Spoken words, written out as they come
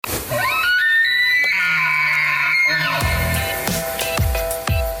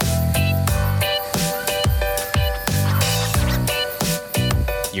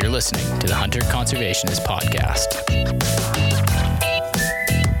listening to the Hunter Conservationist Podcast.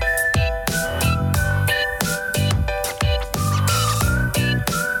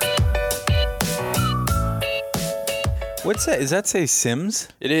 What's that? Does that say Sims?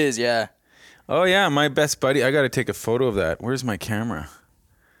 It is, yeah. Oh, yeah, my best buddy. I got to take a photo of that. Where's my camera?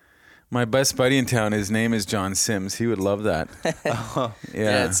 My best buddy in town, his name is John Sims. He would love that.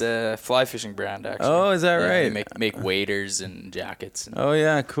 Yeah, it's a fly fishing brand, actually. Oh, is that right? They make waders and jackets. And oh,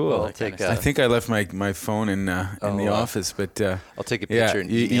 yeah, cool. I think I left my phone in the office, but I'll take a picture and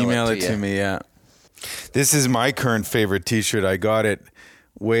email it to me, yeah. This is my current favorite T-shirt. I got it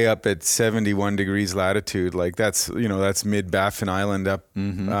way up at 71 degrees latitude. Like that's mid-Baffin Island up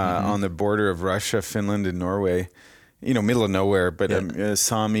on the border of Russia, Finland, and Norway. Middle of nowhere, but a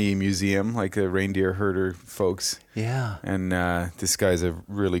Sami museum, like the reindeer herder folks. Yeah. And this guy's a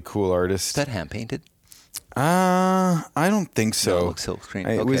really cool artist. Is that hand-painted? I don't think so. No, it looks silk screen.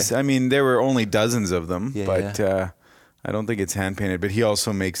 It was. I mean, there were only dozens of them, but I don't think it's hand-painted. But he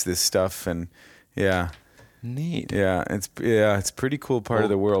also makes this stuff, and neat. Yeah, it's a pretty cool part of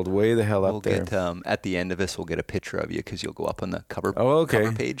the world, way the hell up there. At the end of this, we'll get a picture of you because you'll go up on the cover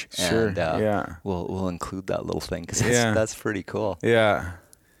page. Sure, and, we'll include that little thing because that's pretty cool. Yeah.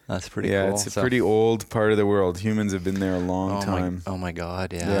 That's pretty cool. Yeah, it's a pretty old part of the world. Humans have been there a long time. Oh my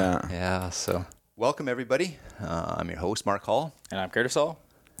God, yeah. Yeah, so welcome everybody. I'm your host, Mark Hall. And I'm Curtis Hall.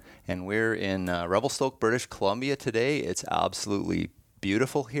 And we're in Revelstoke, British Columbia today. It's absolutely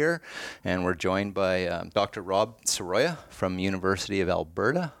beautiful here, and we're joined by Dr. Rob Serrouya from University of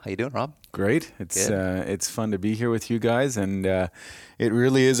Alberta. How you doing, Rob? Great. It's fun to be here with you guys, and it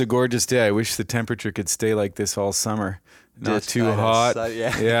really is a gorgeous day. I wish the temperature could stay like this all summer. Not too hot.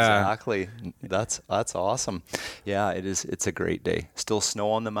 Exactly. That's awesome. Yeah, it is. It's a great day. Still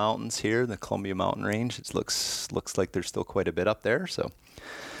snow on the mountains here, the Columbia Mountain Range. It looks like there's still quite a bit up there. So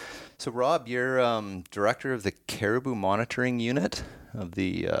Rob, you're director of the Caribou Monitoring Unit of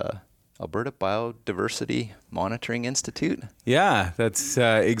the Alberta Biodiversity Monitoring Institute. Yeah, that's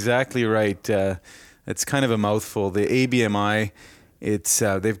exactly right. It's kind of a mouthful. The ABMI,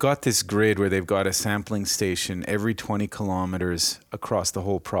 they've got this grid where they've got a sampling station every 20 kilometers across the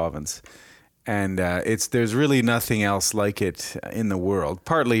whole province. And there's really nothing else like it in the world,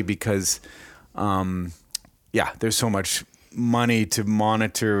 partly because, there's so much money to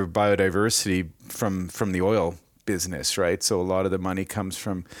monitor biodiversity from the oil business, right? So a lot of the money comes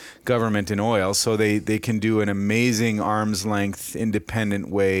from government and oil. So they can do an amazing arm's length independent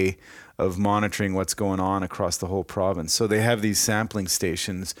way of monitoring what's going on across the whole province. So they have these sampling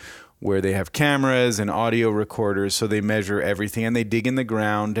stations where they have cameras and audio recorders. So they measure everything, and they dig in the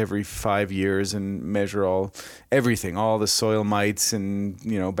ground every 5 years and measure everything, all the soil mites and,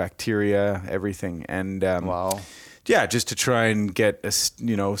 bacteria, everything. And wow. Yeah, just to try and get a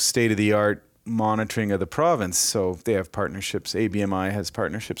state-of-the-art monitoring of the province. So they have partnerships. ABMI has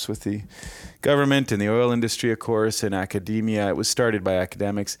partnerships with the government and the oil industry, of course, and academia. It was started by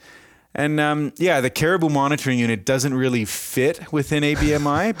academics. And the Caribou Monitoring Unit doesn't really fit within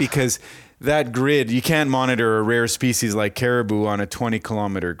ABMI because that grid, you can't monitor a rare species like caribou on a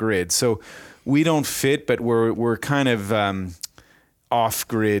 20-kilometer grid. So we don't fit, but we're kind of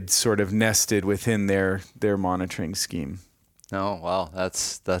off-grid, sort of nested within their monitoring scheme. Oh wow,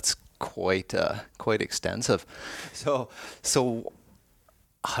 that's quite extensive. So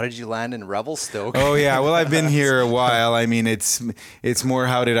how did you land in Revelstoke? Oh yeah, well I've been here a while. I mean, it's more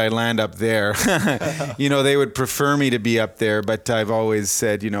how did I land up there? They would prefer me to be up there, but I've always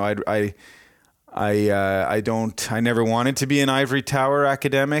said, I never wanted to be an ivory tower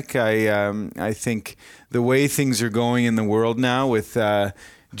academic. I think the way things are going in the world now with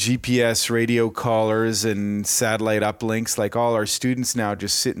GPS radio collars and satellite uplinks, like all our students now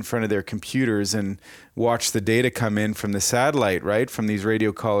just sit in front of their computers and watch the data come in from the satellite, right? From these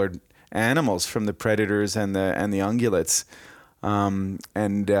radio collared animals, from the predators and the ungulates.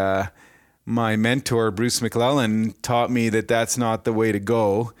 My mentor, Bruce McClellan, taught me that that's not the way to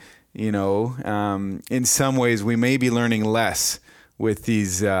go. In some ways we may be learning less with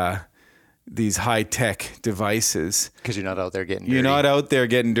these high-tech devices. Because you're not out there getting dirty. You're not out there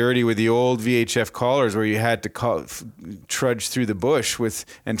getting dirty with the old VHF collars where you had to trudge through the bush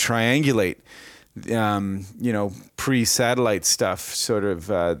and triangulate, pre-satellite stuff, sort of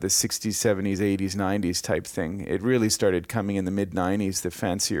the 60s, 70s, 80s, 90s type thing. It really started coming in the mid-90s, the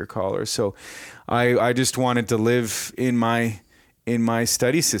fancier collars. So I just wanted to live in my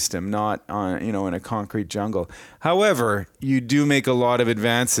study system, not on, in a concrete jungle. However, you do make a lot of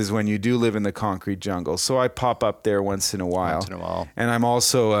advances when you do live in the concrete jungle. So I pop up there once in a while. And I'm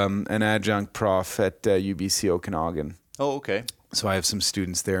also an adjunct prof at UBC Okanagan. Oh, okay. So I have some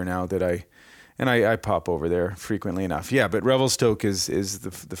students there now that I pop over there frequently enough. Yeah, but Revelstoke is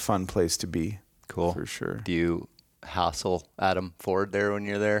the fun place to be. Cool. For sure. Do you hassle Adam Ford there when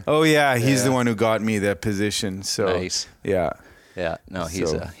you're there? Oh yeah, he's the one who got me that position. So nice. Yeah. Yeah, no,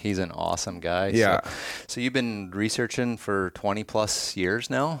 he's an awesome guy. Yeah. So you've been researching for 20 plus years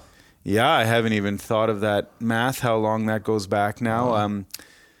now? Yeah, I haven't even thought of that math, how long that goes back now.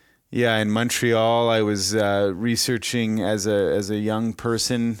 Yeah, in Montreal, I was researching as a young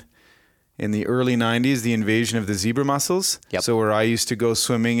person in the early 90s, the invasion of the zebra mussels. Yep. So where I used to go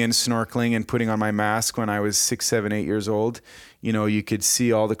swimming and snorkeling and putting on my mask when I was 6, 7, 8 years old, you could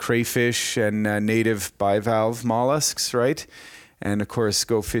see all the crayfish and native bivalve mollusks, right? And of course,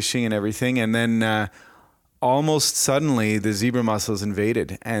 go fishing and everything. And then almost suddenly, the zebra mussels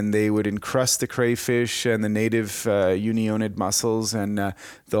invaded, and they would encrust the crayfish and the native unionid mussels, and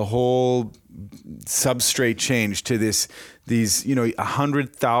the whole substrate changed to these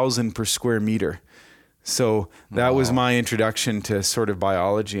 100,000 per square meter. So that was my introduction to sort of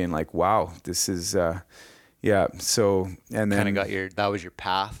biology, and like, wow, this is So and then that was your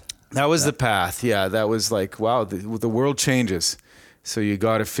path. That was the path. Yeah, that was like, wow, the world changes. So you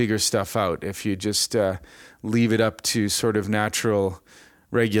got to figure stuff out. If you just leave it up to sort of natural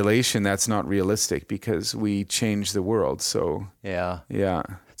regulation, that's not realistic because we change the world. So yeah.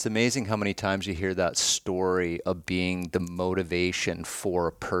 It's amazing how many times you hear that story of being the motivation for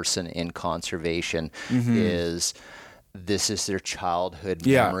a person in conservation is this is their childhood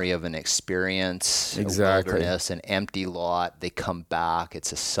memory of an experience, a wilderness, an empty lot. They come back,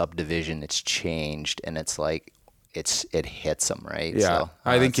 it's a subdivision, it's changed, and it's like, it hits them, right? Yeah, so,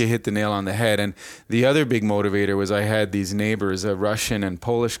 I think you hit the nail on the head. And the other big motivator was I had these neighbors, a Russian and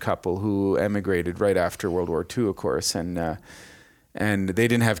Polish couple who emigrated right after World War II, of course, and they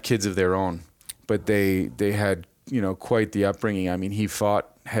didn't have kids of their own, but they had quite the upbringing. I mean, he fought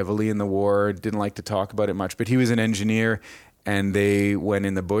heavily in the war, didn't like to talk about it much, but he was an engineer, and they went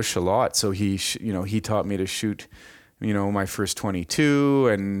in the bush a lot. So he taught me to shoot, my first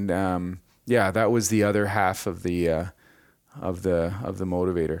 .22, and that was the other half of the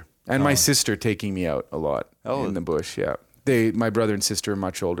motivator. And my sister taking me out a lot in the bush. Yeah, my brother and sister are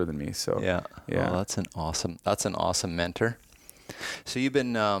much older than me. So yeah. Oh, that's an awesome mentor. So you've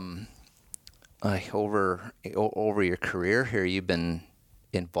been over your career here, you've been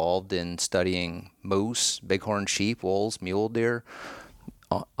involved in studying moose, bighorn sheep, wolves, mule deer,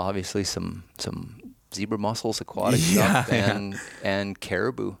 obviously some zebra mussels, aquatic stuff, and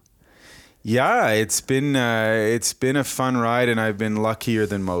caribou. Yeah, it's been a fun ride, and I've been luckier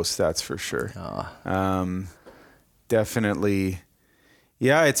than most. That's for sure. Definitely.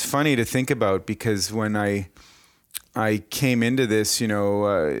 Yeah, it's funny to think about because when I came into this,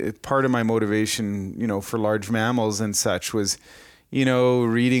 part of my motivation, for large mammals and such was,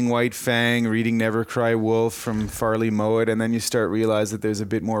 reading White Fang, reading Never Cry Wolf from Farley Mowat, and then you start realize that there's a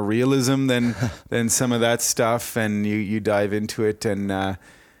bit more realism than some of that stuff, and you dive into it, and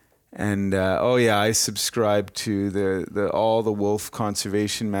I subscribe to all the wolf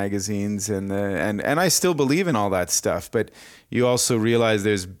conservation magazines, and I still believe in all that stuff, but you also realize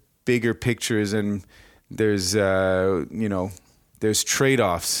there's bigger pictures, and there's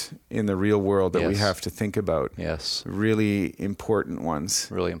trade-offs in the real world that we have to think about. Yes. Really important ones.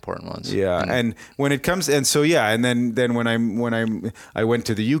 Yeah. And when it comes, and then when I went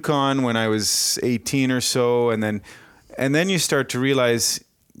to the Yukon when I was 18 or so, and then you start to realize,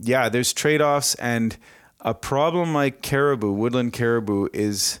 there's trade-offs, and a problem like caribou, woodland caribou,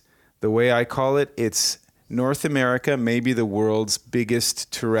 is the way I call it, it's North America, maybe the world's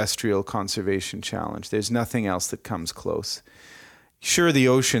biggest terrestrial conservation challenge. There's nothing else that comes close. Sure, the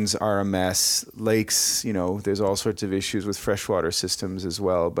oceans are a mess. Lakes, there's all sorts of issues with freshwater systems as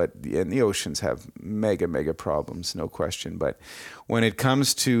well, but the oceans have mega problems, no question. But when it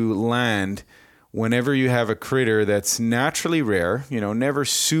comes to land, whenever you have a critter that's naturally rare, never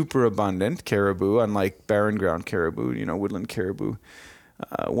super abundant, caribou, unlike barren ground caribou, woodland caribou,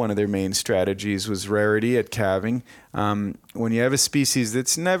 one of their main strategies was rarity at calving. When you have a species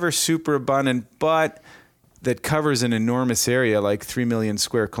that's never super abundant, but that covers an enormous area, like 3 million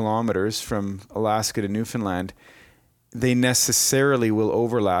square kilometers from Alaska to Newfoundland, they necessarily will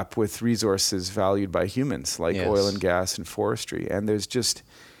overlap with resources valued by humans, like oil and gas and forestry. And there's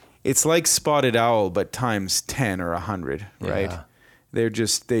it's like spotted owl, but times 10 or 100, right? Yeah. They're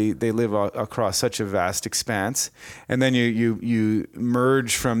they live across such a vast expanse. And then you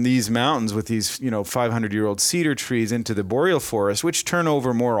merge from these mountains with these, 500-year-old cedar trees into the boreal forest, which turn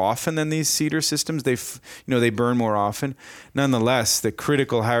over more often than these cedar systems. They burn more often. Nonetheless, the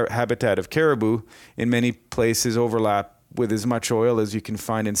critical habitat of caribou in many places overlap with as much oil as you can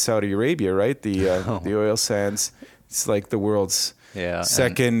find in Saudi Arabia, right? The oil sands. It's like the world's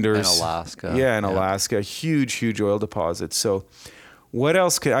second, and Alaska. Yeah, in Alaska, huge oil deposits. So what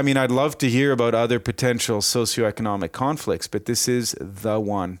else I'd love to hear about other potential socioeconomic conflicts, but this is the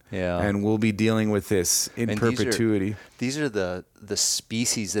one. Yeah. And we'll be dealing with this in perpetuity. These are the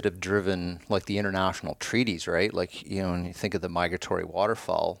species that have driven like the international treaties, right? Like, when you think of the migratory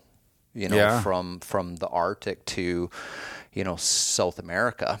waterfowl, from the Arctic to, South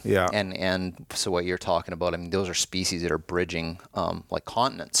America. Yeah. And so what you're talking about, those are species that are bridging like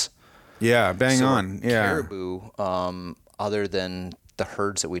continents. Yeah, bang on. Yeah. Caribou, other than the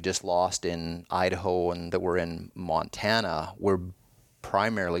herds that we just lost in Idaho and that were in Montana, we're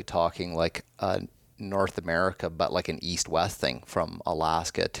primarily talking like North America, but like an east-west thing from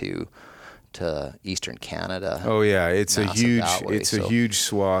Alaska to eastern Canada. Oh yeah, it's a huge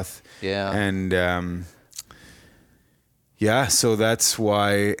swath. Yeah. And so that's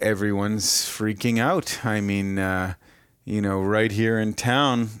why everyone's freaking out. Right here in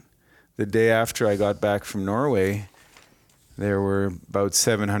town, the day after I got back from Norway, there were about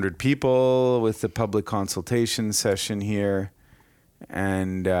 700 people with the public consultation session here.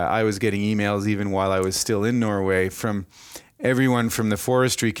 And I was getting emails even while I was still in Norway from everyone from the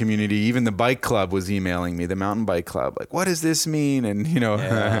forestry community. Even the bike club was emailing me, the mountain bike club, like, what does this mean? And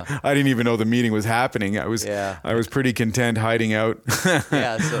I didn't even know the meeting was happening. I was pretty content hiding out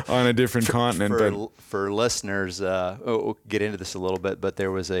on a different continent. For listeners, we'll get into this a little bit, but there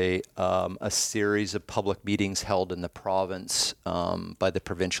was a series of public meetings held in the province by the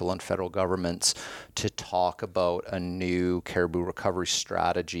provincial and federal governments to talk about a new caribou recovery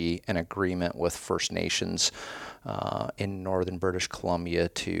strategy and agreement with First Nations in northern British Columbia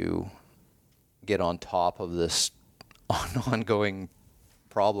to get on top of this ongoing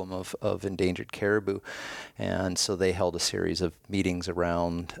problem of endangered caribou. And so they held a series of meetings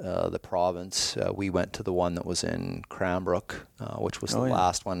around the province. We went to the one that was in Cranbrook, which was the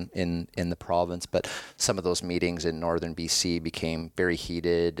last one in the province. But some of those meetings in northern BC became very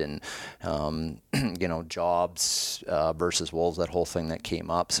heated, and jobs versus wolves, that whole thing that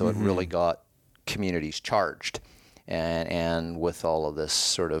came up. So it really got communities charged. And with all of this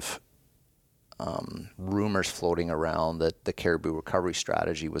sort of rumors floating around that the caribou recovery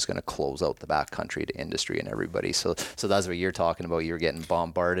strategy was going to close out the backcountry to industry and everybody. So that's what you're talking about. You're getting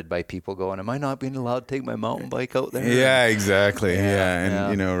bombarded by people going, am I not being allowed to take my mountain bike out there? Yeah, exactly.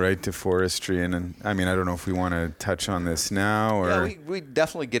 And right to forestry. And I don't know if we want to touch on this now or... Yeah, we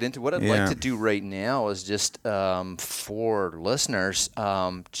definitely get into what I'd like to do right now is just for listeners,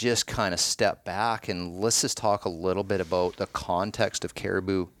 just kind of step back and let's just talk a little bit about the context of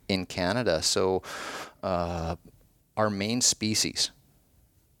caribou in Canada. So our main species.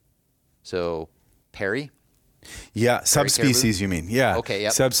 So Perry? Yeah, subspecies caribou? You mean. Yeah. Okay,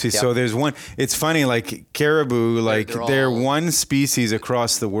 yep. Subspecies. Yep. So there's one, it's funny, like caribou, they're one species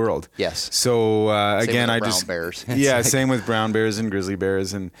across the world. Yes. So again, brown bears. Same with brown bears and grizzly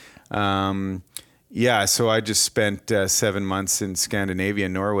bears. And so I just spent 7 months in Scandinavia,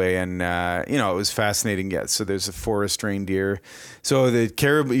 Norway, and it was fascinating. Yeah, so there's a forest reindeer. So the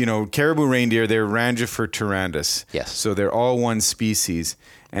caribou reindeer, they're Rangifer tarandus. Yes. So they're all one species,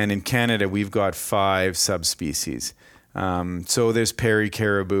 and in Canada we've got 5 subspecies. So there's Perry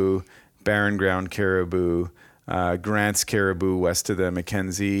caribou, barren ground caribou, Grant's caribou west of the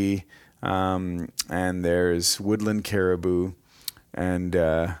Mackenzie, and there's woodland caribou, and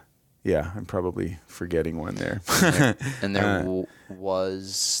I'm probably forgetting one there. And there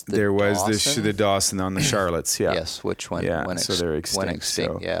was the Dawson on the Charlottes. Yeah. Yes, which went so they're extinct.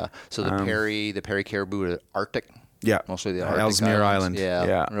 So the Perry caribou are Arctic. Yeah. Mostly the Arctic Ellesmere Island.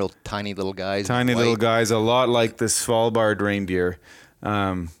 Yeah. Real tiny little guys. Little guys, a lot like the Svalbard reindeer.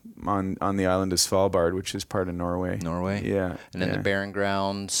 On the island of Svalbard, which is part of Norway. Yeah. And then the barren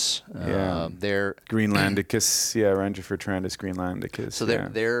grounds. They're Greenlandicus. Rangifer tarandus greenlandicus. So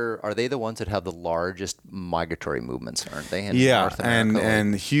are they the ones that have the largest migratory movements, aren't they? In North America,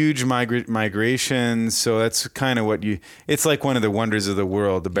 and huge migrations. So that's kind of it's like one of the wonders of the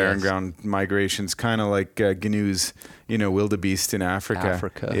world, the barren ground migrations, kind of like GNU's, wildebeest in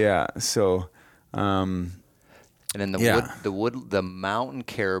Africa. Yeah. So, and then the mountain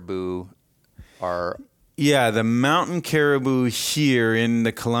caribou are... Yeah, the mountain caribou here in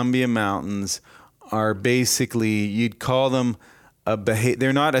the Columbia Mountains are basically, you'd call them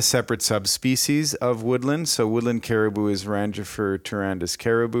they're not a separate subspecies of woodland. So woodland caribou is Rangifer tarandus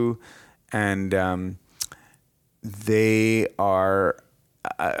caribou, and they are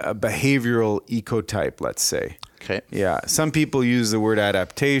a behavioral ecotype, let's say. Okay. Yeah. Some people use the word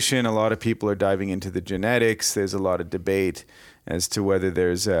adaptation. A lot of people are diving into the genetics. There's a lot of debate as to whether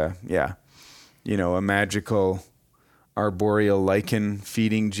there's a magical arboreal lichen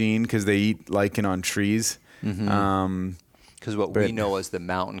feeding gene because they eat lichen on trees. Because what we know as the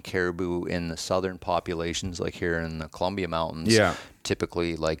mountain caribou in the southern populations, like here in the Columbia Mountains,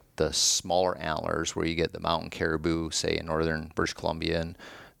 typically like the smaller antlers where you get the mountain caribou, say in northern British Columbia, and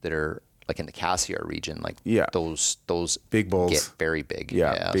that are like in the Cassiar region, like those big bulls get very big.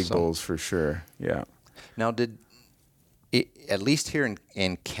 Big bulls for sure. Yeah. Now, at least here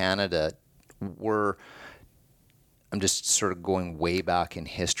in Canada, I'm just sort of going way back in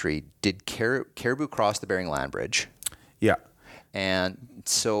history. Did caribou cross the Bering Land Bridge? Yeah. And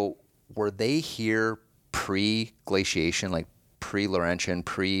so were they here pre-glaciation, like pre-Laurentian,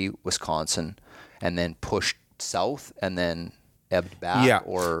 pre-Wisconsin, and then pushed south and then ebbed back? Yeah.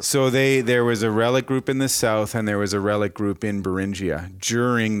 Or so there was a relic group in the south and there was a relic group in Beringia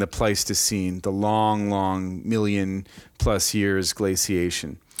during the Pleistocene, the long, long million plus years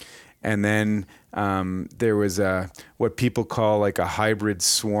glaciation. And then there was what people call like a hybrid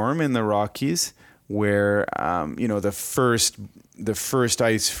swarm in the Rockies, where the first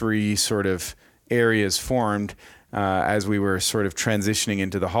ice-free sort of areas formed as we were sort of transitioning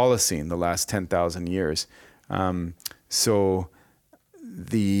into the Holocene, the last 10,000 years. So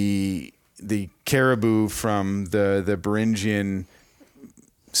the caribou from the Beringian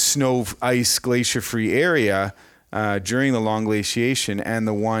snow ice glacier-free area during the long glaciation and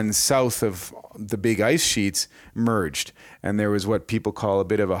the one south of the big ice sheets merged, and there was what people call a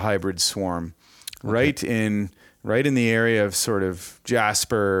bit of a hybrid swarm. Okay. right in the area of sort of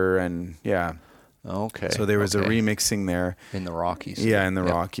Jasper and Okay. So there was a remixing there in the Rockies. Yeah, in the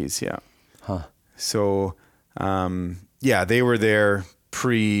Rockies. Yeah. Huh. So they were there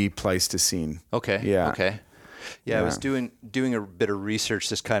pre-Pleistocene. Okay. Yeah. Okay. Yeah, I was doing a bit of research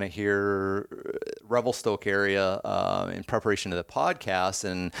just kind of here, Revelstoke area, in preparation to the podcast,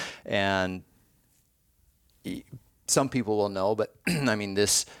 and some people will know, but I mean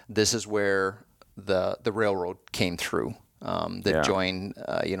this is where the railroad came through that joined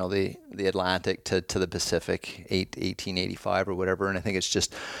the Atlantic to the Pacific, 1885 or whatever, and I think it's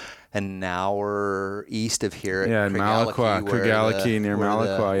just an hour east of here. In Malacqua, near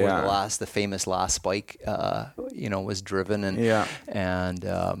Malacqua. Where the famous last spike, was driven,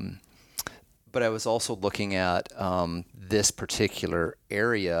 but I was also looking at this particular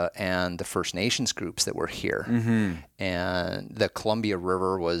area and the First Nations groups that were here. Mm-hmm. And the Columbia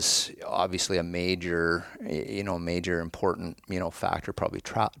River was obviously a major important, factor, probably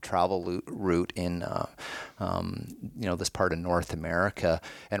travel route in, this part of North America.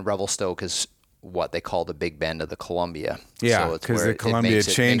 And Revelstoke is what they call the Big Bend of the Columbia. Yeah, because the Columbia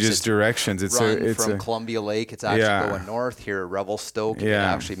changes directions. It's from Columbia Lake. It's actually going north here, Revelstoke. It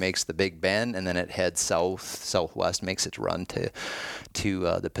actually makes the Big Bend, and then it heads southwest, makes its run to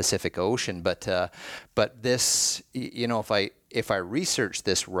the Pacific Ocean. But this, if I research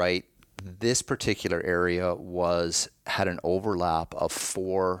this right, this particular area had an overlap of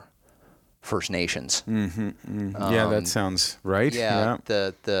 4 First Nations. Mm-hmm, mm-hmm. That sounds right.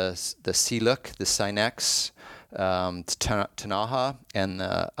 The Seluk, the Sinex, Tanaha, and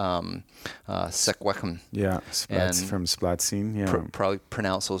the Sekwekam. Yeah, from Splatsine. Yeah, probably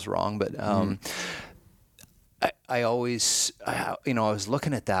pronounce those wrong, but I always, I was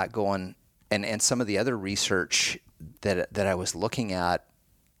looking at that going, and some of the other research that I was looking at,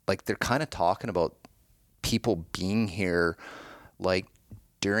 like they're kind of talking about people being here, like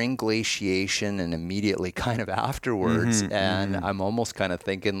during glaciation and immediately kind of afterwards. And I'm almost kind of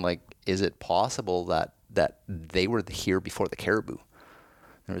thinking, like, is it possible that they were here before the caribou?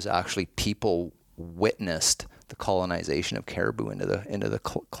 There was actually people witnessed the colonization of caribou into the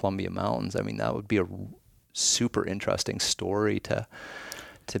Columbia Mountains. I mean, that would be a super interesting story to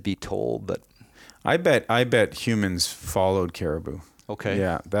be told. But I bet humans followed caribou. Okay.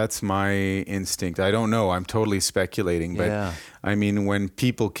 Yeah, that's my instinct. I don't know. I'm totally speculating, but I mean, when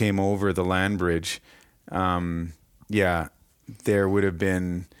people came over the land bridge, there would have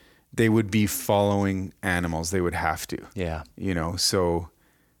been, they would be following animals. They would have to. Yeah. So.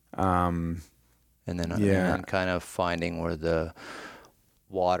 And then kind of finding where the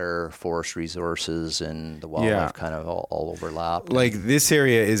water, forest resources, and the wildlife kind of all overlap. Like this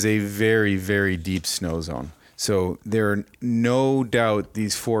area is a very, very deep snow zone. So there are no doubt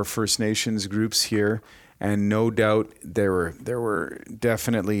these 4 First Nations groups here, and no doubt there were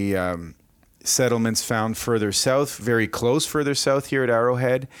definitely settlements found further south, very close further south here at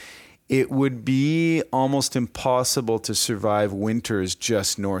Arrowhead. it would be almost impossible to survive winters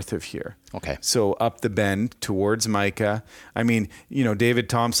just north of here. Okay. So up the bend towards Mica. I mean, David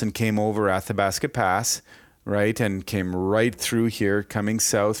Thompson came over Athabasca Pass, right, and came right through here, coming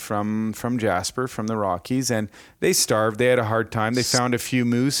south from Jasper, from the Rockies, and they starved. They had a hard time. They found a few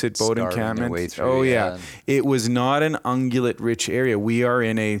moose at boat encampment. Oh yeah, it was not an ungulate-rich area. We are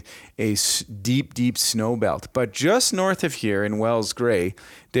in a deep snow belt, but just north of here in Wells Gray,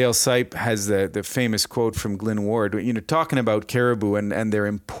 Dale Sipe has the famous quote from Glyn Ward, talking about caribou and their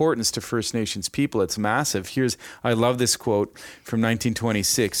importance to First Nations people. It's massive. I love this quote from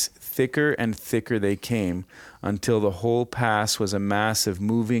 1926. Thicker and thicker they came until the whole pass was a mass of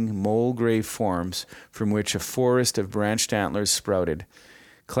moving mole-gray forms from which a forest of branched antlers sprouted,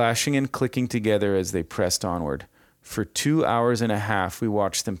 clashing and clicking together as they pressed onward. For 2 hours and a half we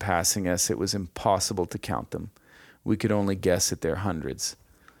watched them passing us. It was impossible to count them. We could only guess at their hundreds.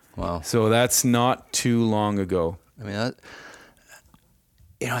 Wow. So that's not too long ago. I mean,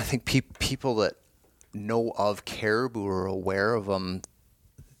 I think people that know of caribou or are aware of them,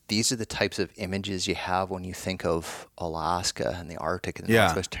 these are the types of images you have when you think of Alaska and the Arctic and the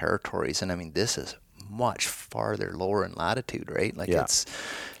Northwest Territories. And I mean, this is much farther lower in latitude, right? Like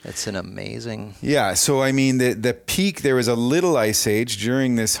it's an amazing... Yeah, so I mean, the peak, there was a little ice age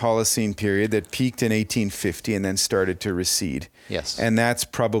during this Holocene period that peaked in 1850 and then started to recede. Yes. And that's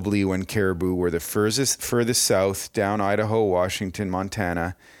probably when caribou were the furthest south, down Idaho, Washington,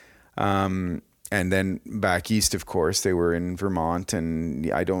 Montana, and then back east, of course, they were in Vermont, and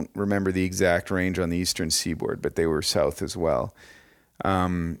I don't remember the exact range on the eastern seaboard, but they were south as well.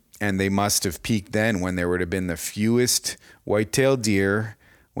 And they must have peaked then when there would have been the fewest white-tailed deer,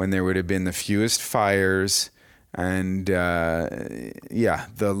 when there would have been the fewest fires, and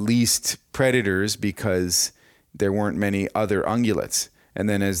the least predators, because there weren't many other ungulates. And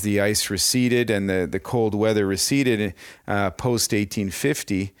then as the ice receded and the cold weather receded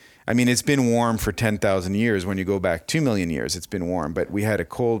post-1850, I mean, it's been warm for 10,000 years. When you go back 2 million years, it's been warm. But we had a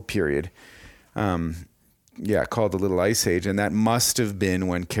cold period, called the Little Ice Age. And that must have been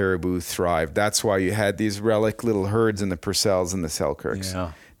when caribou thrived. That's why you had these relic little herds in the Purcells and the Selkirks.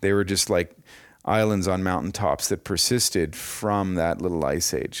 Yeah. They were just like islands on mountaintops that persisted from that Little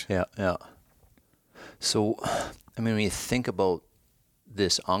Ice Age. Yeah, yeah. So, I mean, when you think about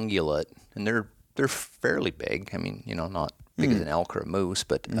this ungulate, and they're fairly big. I mean, not big as an elk or a moose,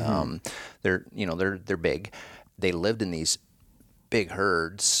 but they're big. They lived in these big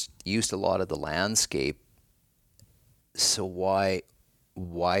herds, used a lot of the landscape. So why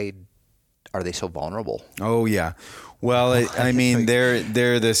are they so vulnerable? Oh yeah, well I mean they're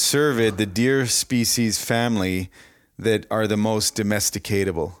the cervid, the deer species family that are the most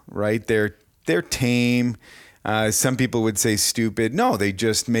domesticatable, right? They're tame. Some people would say stupid. No, they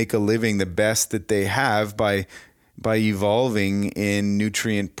just make a living the best that they have by evolving in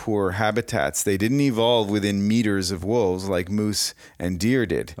nutrient-poor habitats. They didn't evolve within meters of wolves like moose and deer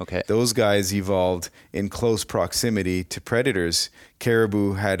did. Okay. Those guys evolved in close proximity to predators.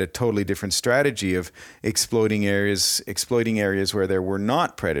 Caribou had a totally different strategy of exploiting areas where there were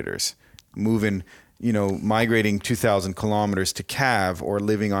not predators, migrating 2,000 kilometers to calve, or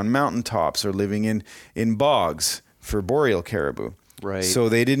living on mountaintops, or living in bogs for boreal caribou. Right. So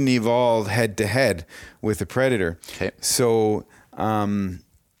they didn't evolve head to head with a predator. Okay. So, but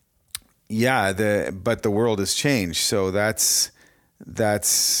the world has changed. So that's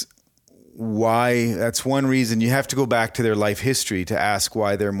one reason you have to go back to their life history to ask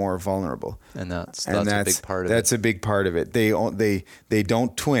why they're more vulnerable. And that's a big part of it. That's a big part of it. They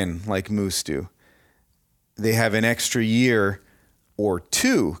don't twin like moose do. They have an extra year or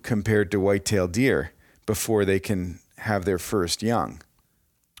two compared to white-tailed deer before they can have their first young.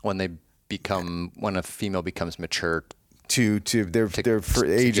 When a female becomes mature, to their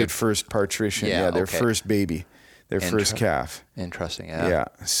age at first parturition, their first baby, their first calf. Interesting, yeah. Yeah.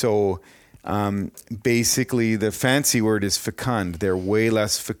 So basically, the fancy word is fecund. They're way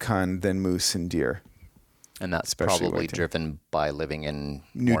less fecund than moose and deer. And that's probably driven by living in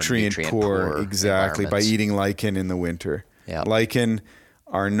nutrient poor, exactly, by eating lichen in the winter. Yeah. Lichen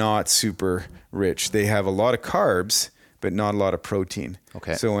are not super rich. They have a lot of carbs, but not a lot of protein.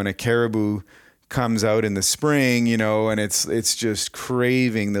 Okay. So when a caribou comes out in the spring, and it's just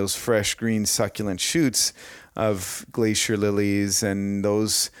craving those fresh green succulent shoots of glacier lilies, and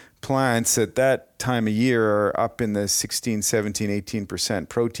those plants at that time of year are up in the 16, 17, 18%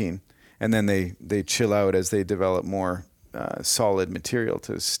 protein. And then they chill out as they develop more solid material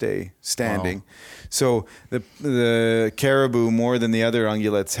to stay standing. Wow. So the caribou, more than the other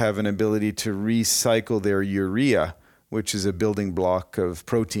ungulates, have an ability to recycle their urea, which is a building block of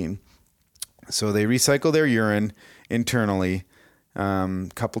protein, So they recycle their urine internally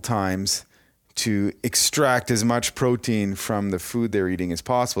couple times to extract as much protein from the food they're eating as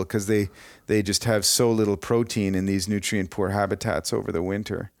possible, because they just have so little protein in these nutrient-poor habitats over the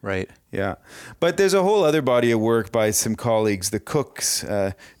winter. Right. Yeah. But there's a whole other body of work by some colleagues, the Cooks,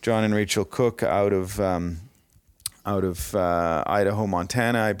 John and Rachel Cook out of Idaho,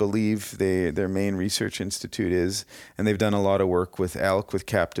 Montana, I believe their main research institute is, and they've done a lot of work with elk, with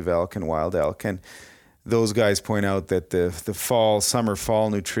captive elk and wild elk. And those guys point out that the summer, fall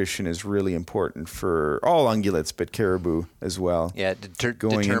nutrition is really important for all ungulates, but caribou as well. Yeah, it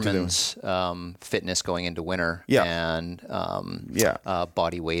determines fitness going into winter. Yeah. And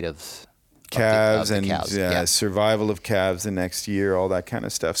body weight of calves of the and calves. Survival of calves the next year, all that kind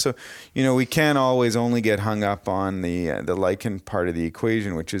of stuff. So, we can't always only get hung up on the lichen part of the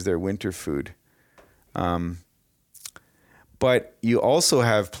equation, which is their winter food. But you also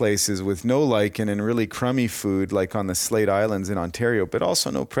have places with no lichen and really crummy food, like on the Slate Islands in Ontario, but also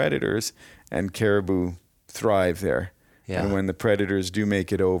no predators, and caribou thrive there. Yeah. And when the predators do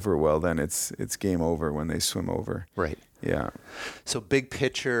make it over, well, then it's game over when they swim over. Right. Yeah. So big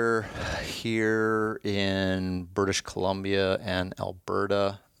picture here in British Columbia and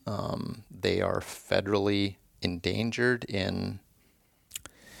Alberta, they are federally endangered in...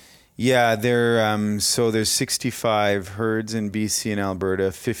 Yeah, so there's 65 herds in BC and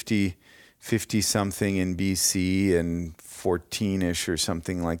Alberta, 50 something in BC, and 14-ish or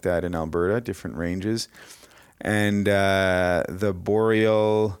something like that in Alberta, different ranges. And the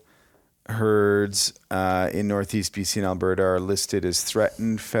boreal herds in Northeast BC and Alberta are listed as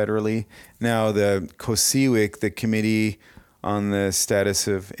threatened federally. Now, the COSEWIC, the Committee on the Status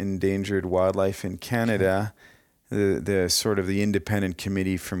of Endangered Wildlife in Canada, the sort of the independent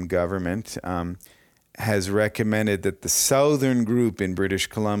committee from government, has recommended that the southern group in British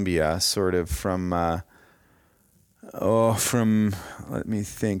Columbia, sort of from let me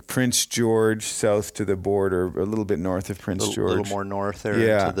think, Prince George south to the border, a little bit north of Prince George. A little more north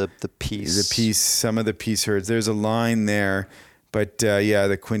there, to the Peace. Some of the Peace herds. There's a line there, but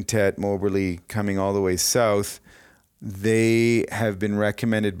the Quintet, Moberly coming all the way south, they have been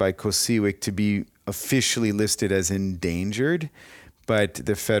recommended by COSEWIC to be officially listed as endangered, but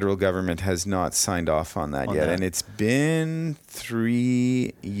the federal government has not signed off on that yet. And it's been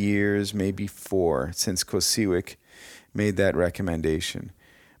 3 years, maybe 4, since COSEWIC made that recommendation.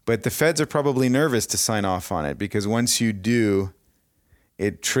 But the feds are probably nervous to sign off on it, because once you do,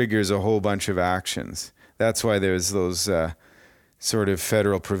 it triggers a whole bunch of actions. That's why there's those sort of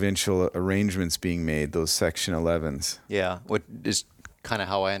federal provincial arrangements being made, those Section 11s. Yeah, what is kind of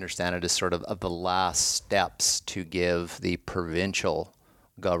how I understand it is sort of the last steps to give the provincial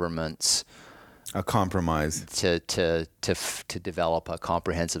governments a compromise to develop a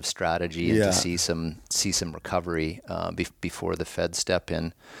comprehensive strategy and to see some recovery before the feds step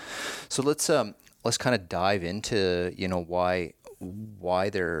in. So let's kind of dive into why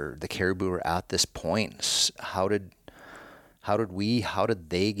the caribou are at this point. How did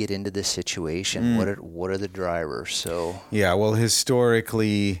they get into this situation? What are the drivers? So well,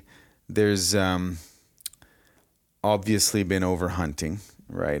 historically, there's obviously been overhunting,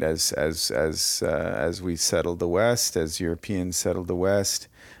 right? As we settled the West, as Europeans settled the West,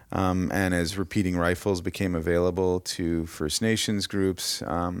 and as repeating rifles became available to First Nations groups,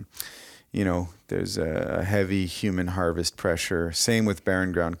 there's a heavy human harvest pressure. Same with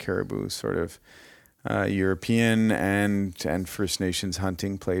barren ground caribou, sort of. European and First Nations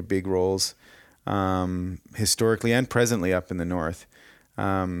hunting play big roles historically and presently up in the north.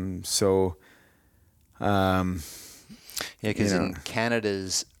 Because in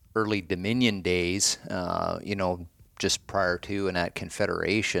Canada's early Dominion days, just prior to and at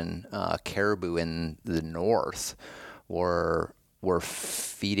Confederation, caribou in the north were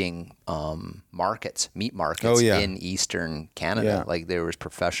feeding meat markets in eastern Canada. Yeah. Like there was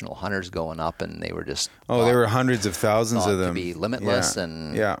professional hunters going up, and they were just there were hundreds of thousands of them. To be limitless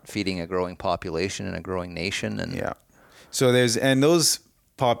and feeding a growing population and a growing nation. And so those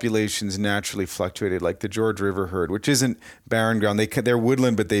populations naturally fluctuated, like the George River herd, which isn't barren ground. They're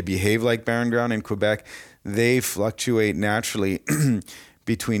woodland, but they behave like barren ground in Quebec. They fluctuate naturally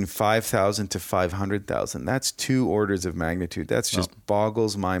between 5,000 to 500,000. That's 2 orders of magnitude. That's just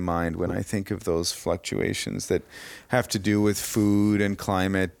boggles my mind when I think of those fluctuations that have to do with food and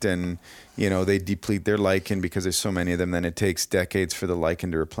climate, and they deplete their lichen because there's so many of them. Then it takes decades for the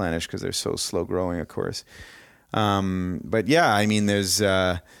lichen to replenish because they're so slow growing, of course. But there's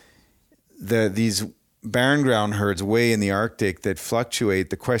these barren ground herds way in the Arctic that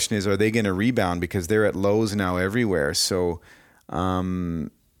fluctuate. The question is, are they going to rebound, because they're at lows now everywhere? So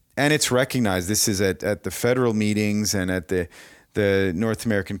and it's recognized. This is at the federal meetings and at the North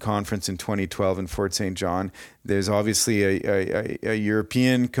American Conference in 2012 in Fort St. John. There's obviously a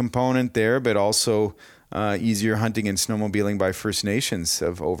European component there, but also easier hunting and snowmobiling by First Nations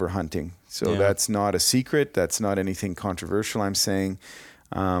of overhunting. So that's not a secret. That's not anything controversial, I'm saying.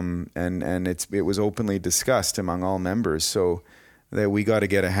 And it was openly discussed among all members. So that we got to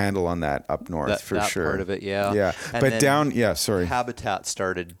get a handle on that up north for sure. That part of it, yeah. Yeah, and but sorry. Habitat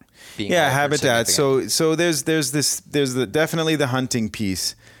started being habitat. So there's definitely the hunting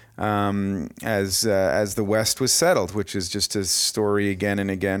piece as the West was settled, which is just a story again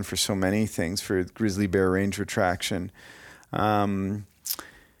and again for so many things, for grizzly bear range retraction.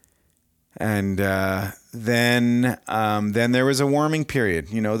 And then there was a warming period,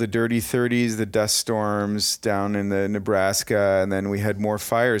 the dirty 30s, the dust storms down in the Nebraska, and then we had more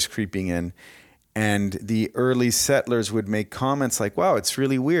fires creeping in. And the early settlers would make comments like, wow, it's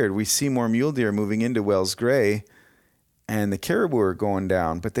really weird. We see more mule deer moving into Wells Gray, and the caribou are going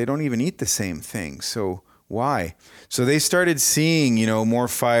down, but they don't even eat the same thing. So why? So they started seeing, more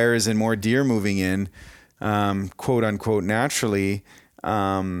fires and more deer moving in, quote unquote, naturally.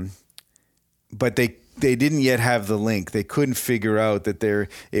 But they didn't yet have the link. They couldn't figure out that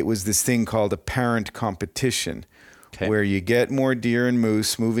it was this thing called apparent competition, where you get more deer and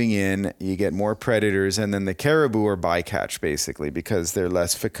moose moving in, you get more predators, and then the caribou are bycatch, basically, because they're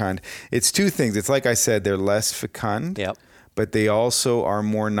less fecund. It's two things. It's like I said, they're less fecund, but they also are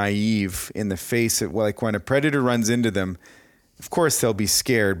more naive in the face of, like when a predator runs into them, of course they'll be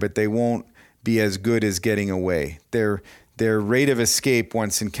scared, but they won't be as good as getting away. Their rate of escape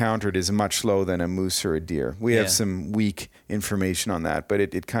once encountered is much lower than a moose or a deer. We have some weak information on that, but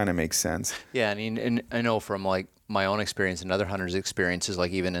it kind of makes sense. Yeah, I mean, and I know from like my own experience and other hunters' experiences,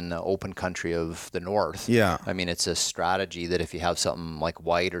 like even in the open country of the north. Yeah. I mean, it's a strategy that if you have something like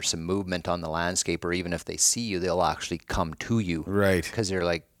white or some movement on the landscape, or even if they see you, they'll actually come to you. Right. Because they're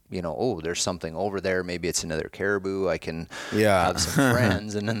like, oh, there's something over there. Maybe it's another caribou. I can have some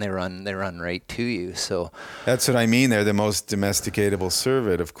friends, and then they run right to you. So that's what I mean. They're the most domesticatable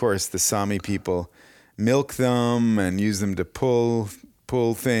cervid. Of course, the Sami people milk them and use them to pull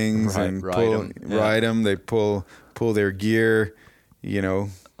things and ride them. They pull their gear. A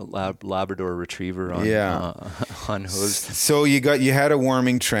Labrador Retriever on hooves. So you had a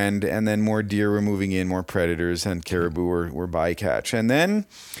warming trend, and then more deer were moving in, more predators, and caribou were bycatch. And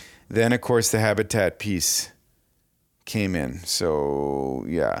then of course the habitat piece came in. So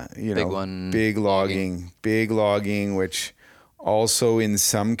big logging, which also in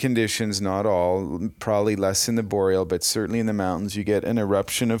some conditions, not all, probably less in the boreal, but certainly in the mountains, you get an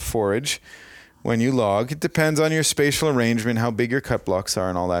eruption of forage. When you log, it depends on your spatial arrangement, how big your cut blocks are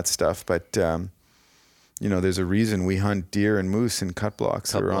and all that stuff. But, there's a reason we hunt deer and moose in cut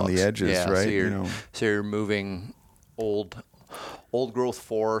blocks that are on the edges, right? So you're moving old growth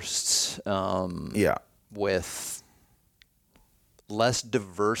forests with less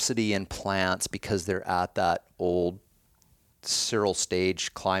diversity in plants because they're at that old Cyril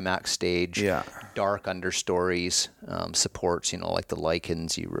stage, climax stage, dark understories, supports, like the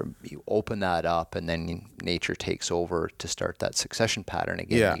lichens, you open that up, and then nature takes over to start that succession pattern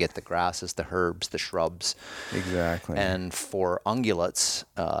again. You get the grasses, the herbs, the shrubs. Exactly. And for ungulates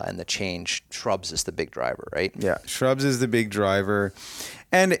and the change, shrubs is the big driver, right? Yeah, shrubs is the big driver.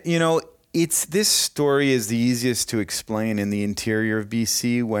 And, this story is the easiest to explain in the interior of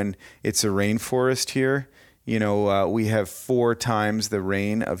BC when it's a rainforest here. We have 4 times the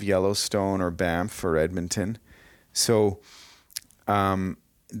rain of Yellowstone or Banff or Edmonton. So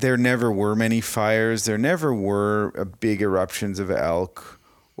there never were many fires. There never were big eruptions of elk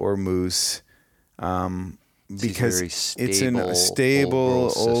or moose because it's a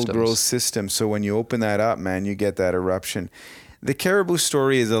stable old growth system. So when you open that up, man, you get that eruption. The caribou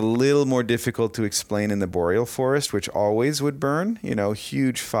story is a little more difficult to explain in the boreal forest, which always would burn,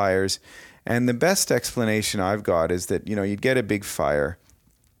 huge fires. And the best explanation I've got is that, you'd get a big fire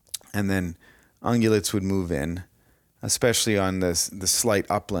and then ungulates would move in, especially on the slight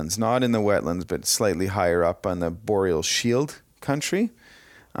uplands, not in the wetlands, but slightly higher up on the boreal shield country.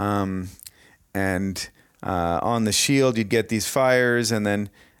 And on the shield, you'd get these fires, and then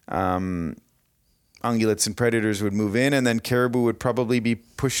ungulates and predators would move in, and then caribou would probably be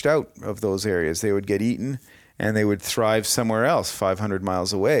pushed out of those areas. They would get eaten, and they would thrive somewhere else 500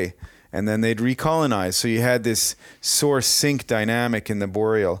 miles away. And then they'd recolonize. So you had this source-sink dynamic in the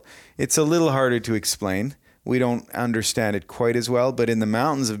boreal. It's a little harder to explain. We don't understand it quite as well, but in the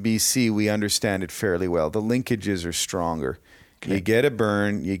mountains of BC, we understand it fairly well. The linkages are stronger. Okay. You get a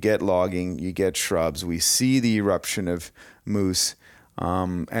burn, you get logging, you get shrubs. We see the eruption of moose.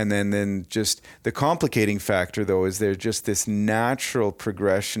 And then just the complicating factor, though, is there's just this natural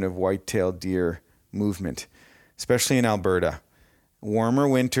progression of white-tailed deer movement, especially in Alberta. Warmer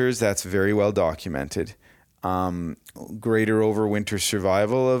winters, that's very well documented. Greater overwinter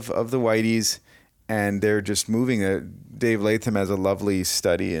survival of the whiteys, and they're just moving. Dave Latham has a lovely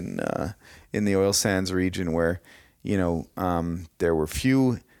study in the oil sands region where, there were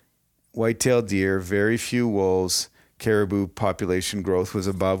few white-tailed deer, very few wolves. Caribou population growth was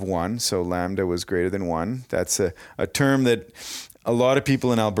above 1, so lambda was greater than 1. That's a term that a lot of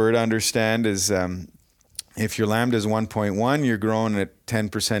people in Alberta understand is if your lambda is 1.1, you're growing at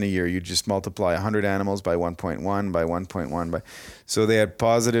 10% a year. You just multiply 100 animals by 1.1 by 1.1 so they had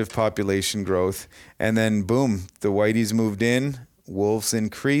positive population growth, and then boom, the whiteys moved in, wolves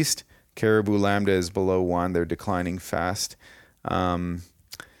increased, caribou lambda is below 1. They're declining fast.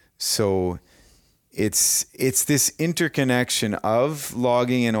 So it's this interconnection of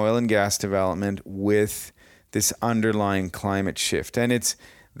logging and oil and gas development with this underlying climate shift. And it's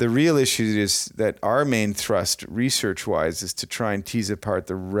the real issue is that our main thrust research-wise is to try and tease apart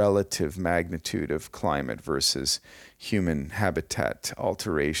the relative magnitude of climate versus human habitat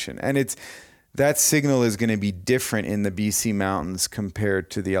alteration. And that signal is going to be different in the BC mountains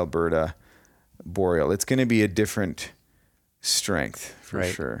compared to the Alberta boreal. It's going to be a different strength for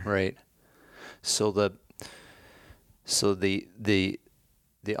sure. Right. So the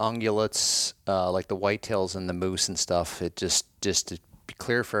ungulates, like the whitetails and the moose and stuff, it just to be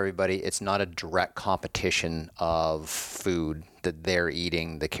clear for everybody, it's not a direct competition of food that they're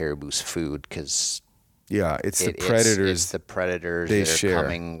eating the caribou's food, because it's the predators. It's the predators that are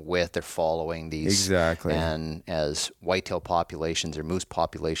coming with. They're following these. Exactly. And as whitetail populations or moose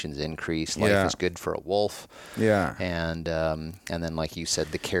populations increase, life is good for a wolf. Yeah. And then, like you said,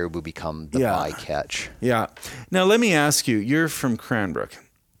 the caribou become the bycatch. Yeah. Now let me ask you. You're from Cranbrook,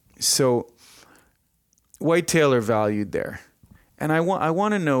 so whitetail are valued there, and I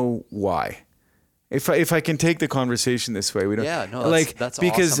want to know why. If I can take the conversation this way, we don't. Yeah. No. That's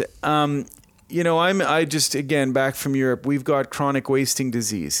because awesome. I just, again, back from Europe, we've got chronic wasting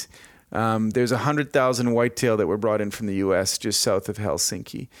disease. There's 100,000 whitetail that were brought in from the U.S. just south of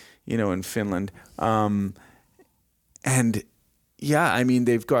Helsinki, in Finland.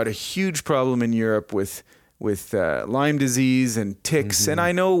 They've got a huge problem in Europe with Lyme disease and ticks. Mm-hmm. And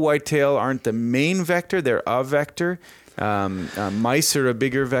I know whitetail aren't the main vector. They're a vector. Mice are a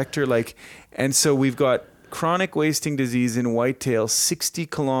bigger vector. And so we've got chronic wasting disease in whitetail 60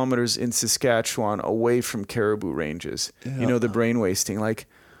 kilometers in Saskatchewan away from caribou ranges. Yeah. The brain wasting.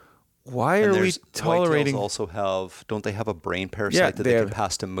 Why are we tolerating... Whitetails don't they have a brain parasite that they can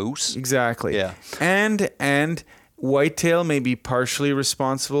pass to moose? Exactly. Yeah. And whitetail may be partially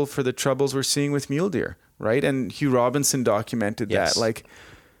responsible for the troubles we're seeing with mule deer, right? And Hugh Robinson documented that.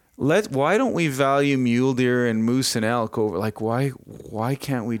 Why don't we value mule deer and moose and elk over? Why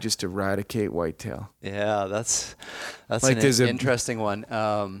can't we just eradicate whitetail? Yeah, that's an interesting one.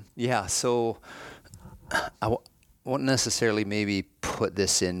 So I won't necessarily maybe put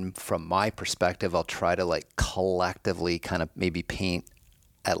this in from my perspective. I'll try to collectively kind of maybe paint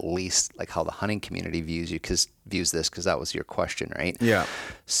at least how the hunting community views this, because that was your question, right? Yeah.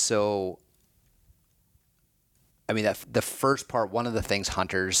 So the first part, one of the things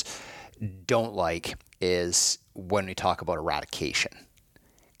hunters don't like is when we talk about eradication.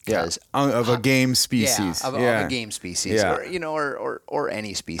 Of a game species. Of a game species, or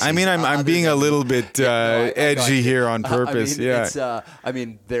any species. I'm being a little bit edgy here on purpose.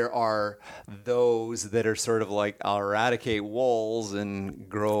 There are those that are sort of I'll eradicate wolves and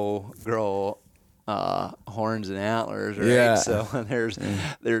grow horns and antlers, right? Yeah. So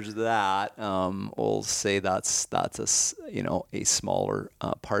there's that. We'll say that's a smaller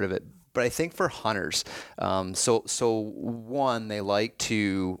part of it. But I think for hunters, so one, they like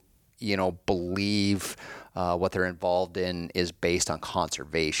to believe what they're involved in is based on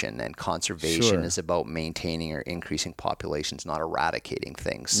conservation, and conservation is about maintaining or increasing populations, not eradicating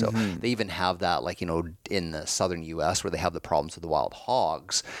things. So they even have that, in the southern U.S. where they have the problems with the wild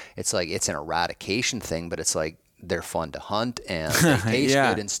hogs. It's it's an eradication thing, but it's they're fun to hunt and they taste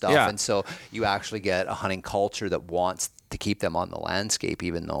good and stuff. Yeah. And so you actually get a hunting culture that wants to keep them on the landscape,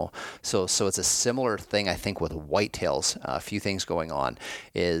 even though. So it's a similar thing, I think, with whitetails. A few things going on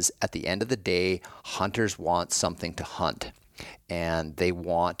is, at the end of the day, hunters want something to hunt, and they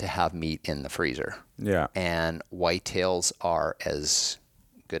want to have meat in the freezer. Yeah. And whitetails are as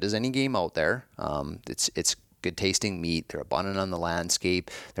good as any game out there. It's good tasting meat. They're abundant on the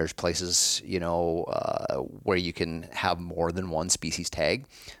landscape. There's places, where you can have more than one species tag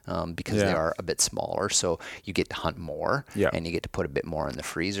because they are a bit smaller. So you get to hunt more and you get to put a bit more in the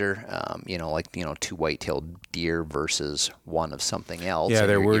freezer. Two white-tailed deer versus one of something else. Yeah,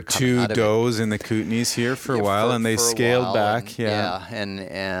 there were two does in the Kootenays here for a while, and they scaled back. And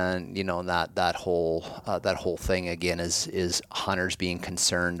that whole thing again is hunters being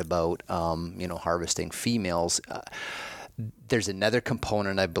concerned about harvesting females. There's another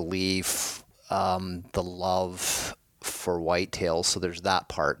component, I believe, the love for whitetails. So there's that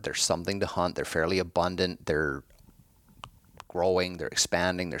part. There's something to hunt. They're fairly abundant. They're growing. They're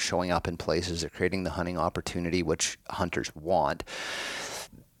expanding. They're showing up in places. They're creating the hunting opportunity, which hunters want.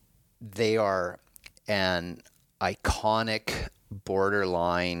 They are an iconic,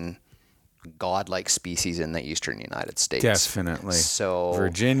 borderline, godlike species in the eastern United States. Definitely. So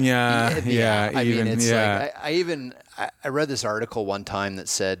Virginia, I read this article one time that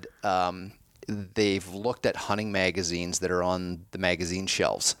said they've looked at hunting magazines that are on the magazine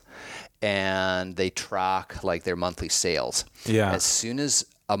shelves, and they track like their monthly sales. Yeah. As soon as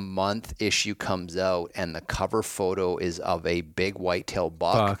a month issue comes out and the cover photo is of a big whitetail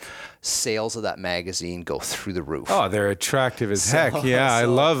buck, sales of that magazine go through the roof. Oh, they're attractive as heck. Yeah, I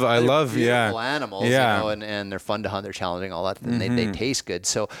love beautiful animals, and they're fun to hunt, they're challenging, all that, and they taste good.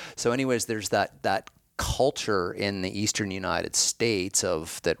 So anyways, there's that culture in the eastern United States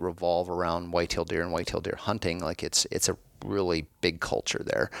that revolve around whitetail deer and whitetail deer hunting. Like it's a really big culture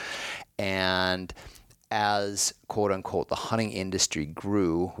there. And as quote unquote the hunting industry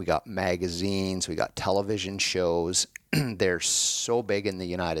grew, we got magazines, we got television shows. They're so big in the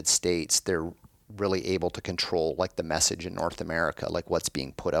United States, they're really able to control like the message in North America, like what's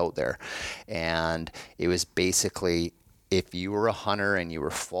being put out there. And it was basically, if you were a hunter and you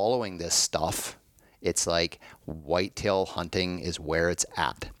were following this stuff, it's like whitetail hunting is where it's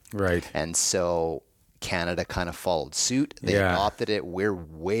at. Right. And so Canada kind of followed suit. They adopted it. We're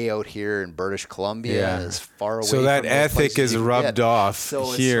way out here in British Columbia, as far away. So that from ethic is rubbed off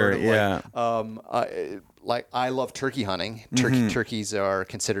here. I love turkey hunting. Turkeys are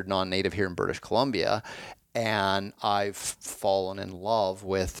considered non-native here in British Columbia, and I've fallen in love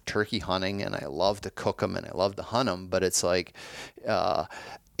with turkey hunting, and I love to cook them and I love to hunt them. But it's like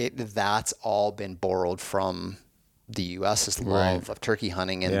that's all been borrowed from the U.S.'s love of turkey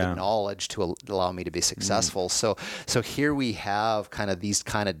hunting and the knowledge to allow me to be successful. So here we have kind of these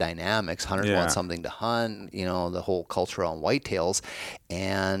kind of dynamics. Hunters want something to hunt, the whole culture on whitetails,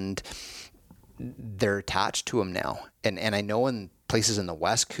 and they're attached to them now. And I know in places in the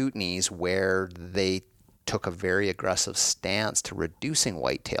West Kootenays where they took a very aggressive stance to reducing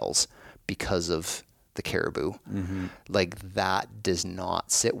whitetails because of the caribou, like that does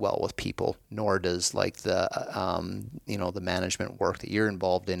not sit well with people, nor does like the the management work that you're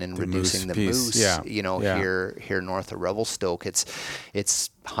involved in reducing the moose. Here north of Revelstoke, it's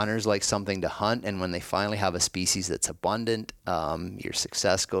hunters like something to hunt, and when they finally have a species that's abundant, your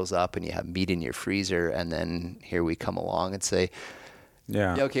success goes up and you have meat in your freezer. And then here we come along and say,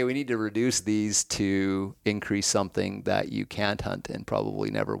 okay, we need to reduce these to increase something that you can't hunt and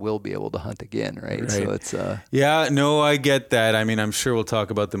probably never will be able to hunt again, right? So it's I get that. I mean, I'm sure we'll talk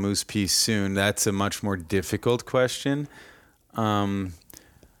about the moose piece soon. That's a much more difficult question. I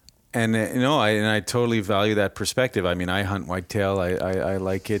totally value that perspective. I mean, I hunt whitetail. I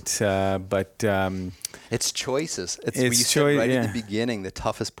like it, but it's choices. It's choice right at the beginning. The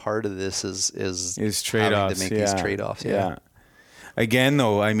toughest part of this is trade-offs. Having to make these trade-offs. Yeah. Again,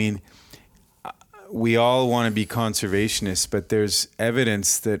 though, I mean, we all want to be conservationists, but there's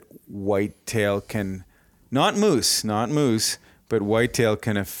evidence that whitetail can, not moose, but whitetail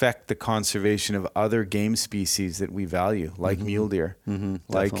can affect the conservation of other game species that we value, like mule deer.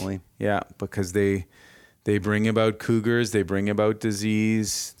 Definitely. Because they bring about cougars, they bring about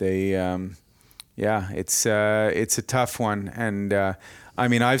disease. It's a tough one. And I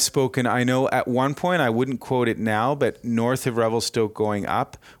mean, I know at one point, I wouldn't quote it now, but north of Revelstoke going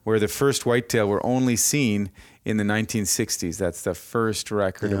up, where the first whitetail were only seen in the 1960s. That's the first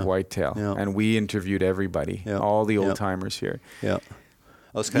record of whitetail. Yeah. And we interviewed everybody, all the old timers here. Yeah. That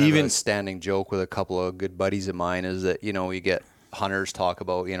was kind of a standing joke with a couple of good buddies of mine, is that, you get hunters talk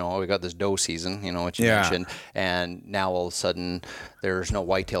about, we got this doe season, which you mentioned, and now all of a sudden there's no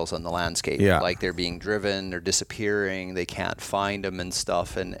whitetails on the landscape. Like they're being driven, they're disappearing, they can't find them and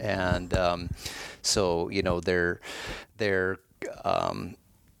stuff, and so they're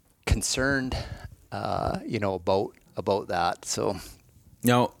concerned, about that. So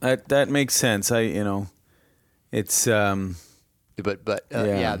no, that makes sense. It's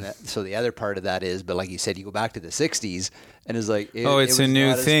So the other part of that is, but like you said, you go back to the 60s and it's like, it's a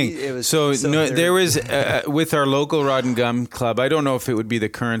new thing. There was, with our local Rod and Gum Club, I don't know if it would be the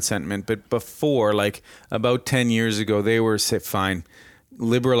current sentiment, but before, like about 10 years ago, they were fine,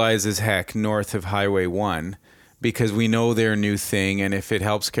 liberalize as heck north of Highway 1, because we know they're a new thing, and if it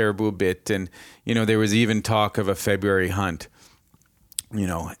helps caribou a bit, and, there was even talk of a February hunt,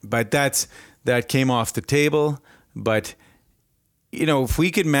 but that came off the table. But if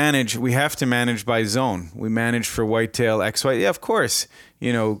we could manage, we have to manage by zone. We manage for whitetail, XY. Yeah, of course,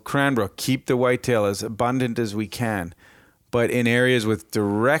 Cranbrook, keep the whitetail as abundant as we can. But in areas with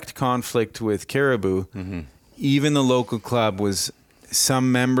direct conflict with caribou, even the local club was,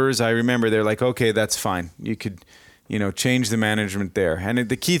 some members, I remember, they're like, okay, that's fine. You could, change the management there. And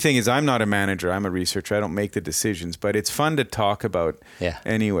the key thing is, I'm not a manager. I'm a researcher. I don't make the decisions. But it's fun to talk about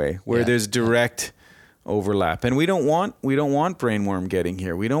anyway, where there's direct overlap, and we don't want brainworm getting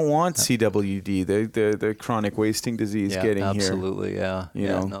here. We don't want CWD, the chronic wasting disease, getting absolutely, here.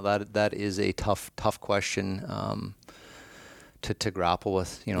 Yeah. No, that is a tough question to grapple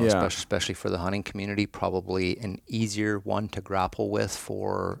with. Especially for the hunting community. Probably an easier one to grapple with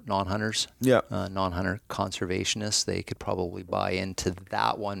for non-hunters. Non-hunter conservationists, they could probably buy into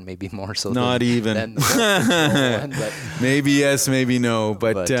that one maybe more so. Not even. Than the one, but maybe yes, maybe no,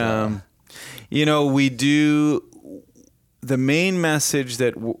 but we do, the main message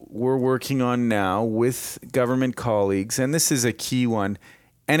that we're working on now with government colleagues, and this is a key one,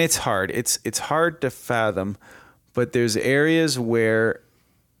 and it's hard. It's hard to fathom, but there's areas where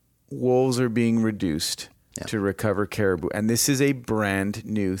wolves are being reduced to recover caribou, and this is a brand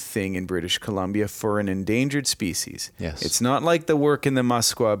new thing in British Columbia for an endangered species. Yes. It's not like the work in the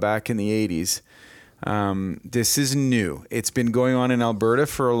Musqueam back in the 80s. This is new. It's been going on in Alberta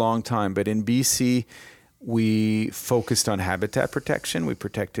for a long time, but in BC, we focused on habitat protection.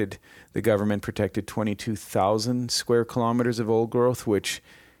 The government protected 22,000 square kilometers of old growth, which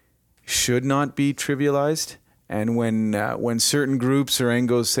should not be trivialized. And when certain groups or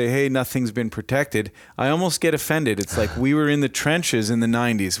NGOs say, hey, nothing's been protected, I almost get offended. It's like we were in the trenches in the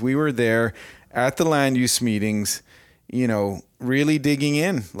 90s. We were there at the land use meetings, really digging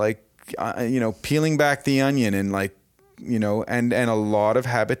in, like, peeling back the onion, and and a lot of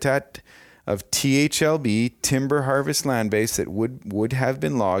habitat of THLB, timber harvest land base, that would have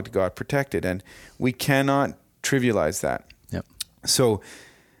been logged got protected, and we cannot trivialize that. Yep. So,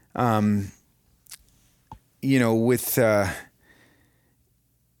 I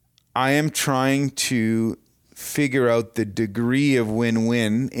am trying to figure out the degree of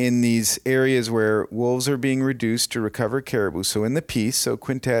win-win in these areas where wolves are being reduced to recover caribou. So in the piece,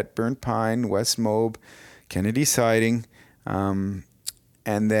 Quintet, Burnt Pine, West Mobe, Kennedy Siding, and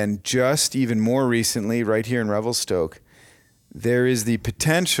then just even more recently, right here in Revelstoke, there is the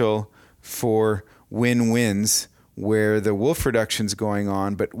potential for win-wins where the wolf reduction's going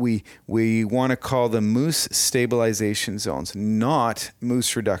on, but we want to call them moose stabilization zones, not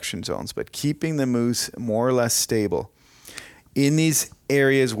moose reduction zones, but keeping the moose more or less stable in these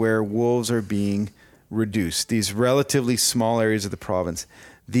areas where wolves are being reduced, these relatively small areas of the province.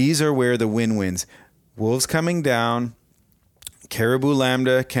 These are where the win-wins. Wolves coming down, caribou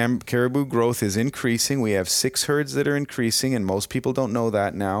lambda, caribou growth is increasing. We have 6 herds that are increasing, and most people don't know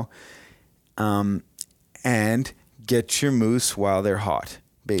that now. And get your moose while they're hot,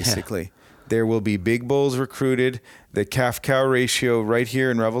 basically. Yeah. There will be big bulls recruited. The calf-cow ratio right here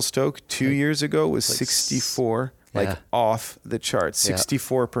in Revelstoke 2 years ago was 64, off the charts,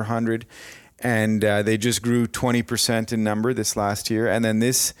 64 per 100. And they just grew 20% in number this last year. And then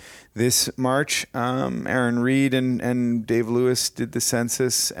this March, Aaron Reed and Dave Lewis did the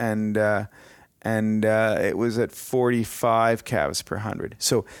census, and it was at 45 calves per 100.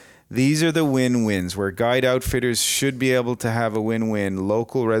 So these are the win-wins where guide outfitters should be able to have a win-win.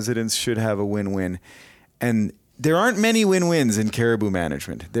 Local residents should have a win-win. And there aren't many win-wins in caribou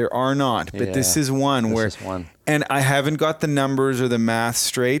management. There are not. But this is one where... And I haven't got the numbers or the math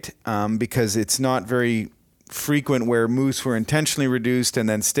straight because it's not very frequent where moose were intentionally reduced and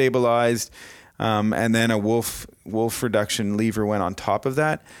then stabilized, and then a wolf reduction lever went on top of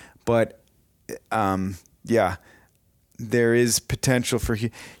that. But there is potential for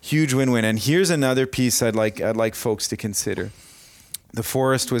huge win-win. And here's another piece I'd like folks to consider. The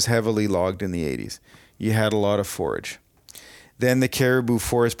forest was heavily logged in the 80s. You had a lot of forage. Then the caribou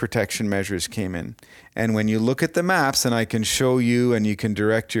forest protection measures came in. And when you look at the maps, and I can show you and you can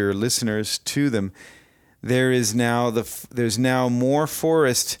direct your listeners to them, there's now more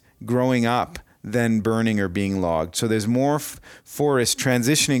forest growing up than burning or being logged. So there's more forest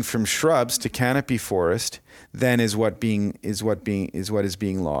transitioning from shrubs to canopy forest than is what is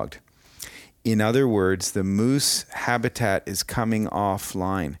being logged. In other words, the moose habitat is coming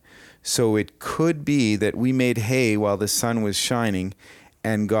offline. So it could be that we made hay while the sun was shining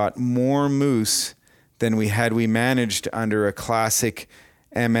and got more moose than we managed under a classic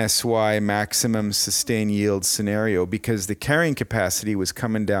MSY, maximum sustained yield scenario, because the carrying capacity was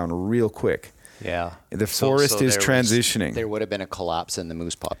coming down real quick. Yeah. The forest is transitioning. There would have been a collapse in the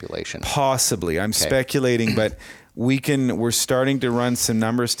moose population. Possibly. I'm speculating, but we're starting to run some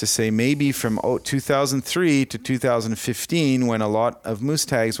numbers to say maybe from 2003 to 2015, when a lot of moose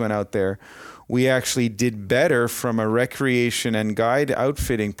tags went out there, we actually did better from a recreation and guide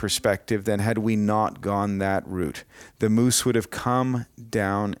outfitting perspective than had we not gone that route. The moose would have come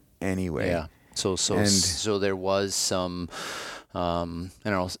down anyway. Yeah. So there was some, I don't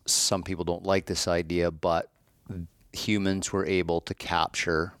know, some people don't like this idea, but humans were able to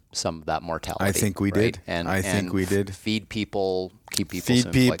capture some of that mortality. I think we did. I think we did. Feed people, keep people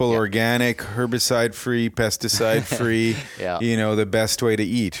Feed people organic, herbicide-free, pesticide-free, the best way to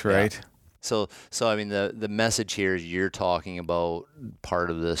eat, right? Yeah. So I mean, the message here is you're talking about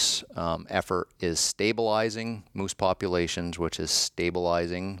part of this effort is stabilizing moose populations, which is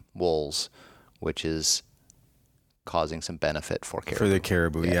stabilizing wolves, which is causing some benefit for caribou. For the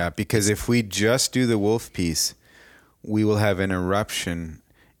caribou, because if we just do the wolf piece, we will have an eruption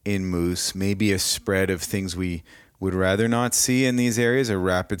in moose, maybe a spread of things we would rather not see in these areas, a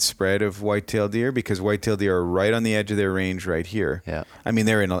rapid spread of white-tailed deer, because white-tailed deer are right on the edge of their range right here. Yeah. I mean,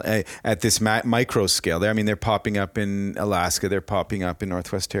 they're at this micro scale. They're popping up in Alaska, they're popping up in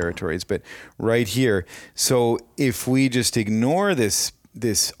Northwest Territories, but right here. So if we just ignore this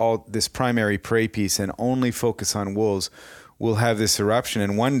primary prey piece and only focus on wolves, we'll have this eruption.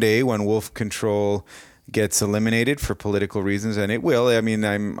 And one day when wolf control gets eliminated for political reasons, and it will. I mean,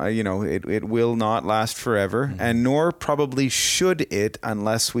 it will not last forever, and nor probably should it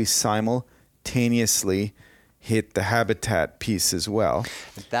unless we simultaneously hit the habitat piece as well.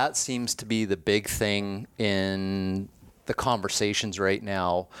 That seems to be the big thing in the conversations right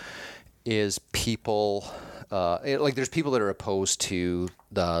now. Is people there's people that are opposed to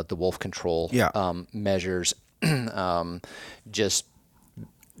the wolf control measures, just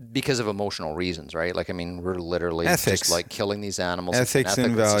because of emotional reasons, right? Like, I mean, we're literally ethics. Just like killing these animals. Ethics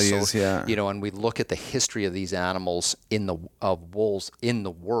and values, and we look at the history of these animals of wolves in the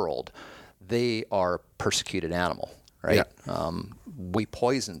world, they are persecuted animal, right? Yeah. We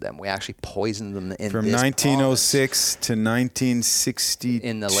poisoned them. We actually poisoned them from 1906 to 1962.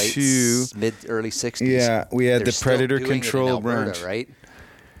 In the early 60s. Yeah, we had the predator control branch. Right?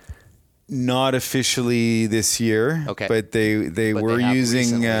 Not officially this year, but they were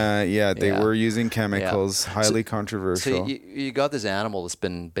using were using chemicals, highly controversial. So you got this animal that's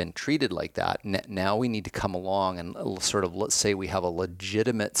been treated like that. Now we need to come along and sort of, let's say we have a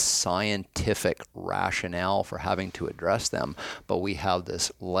legitimate scientific rationale for having to address them, but we have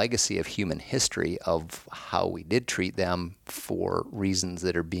this legacy of human history of how we did treat them for reasons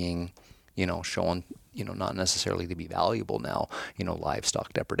that are being, shown, not necessarily to be valuable now,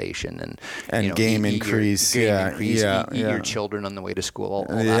 livestock depredation and game increase. Eat your children on the way to school, all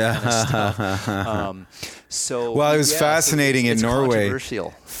that kind of stuff. Well, it was fascinating in Norway.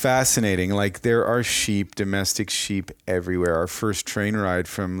 Controversial. Fascinating. Like, there are sheep, domestic sheep everywhere. Our first train ride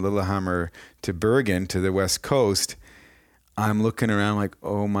from Lillehammer to Bergen to the west coast, I'm looking around like,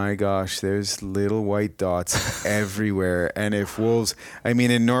 oh my gosh, there's little white dots everywhere. And if wolves,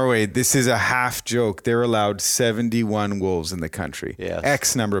 in Norway, this is a half joke. They're allowed 71 wolves in the country. Yes.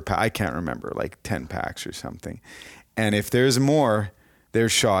 X number of I can't remember, like 10 packs or something. And if there's more, they're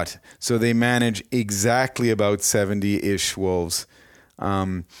shot. So they manage exactly about 70-ish wolves.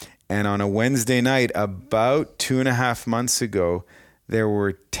 And on a Wednesday night, about 2.5 months ago, there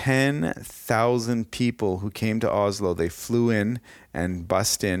were 10,000 people who came to Oslo. They flew in and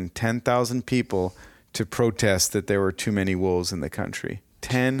bussed in 10,000 people to protest that there were too many wolves in the country.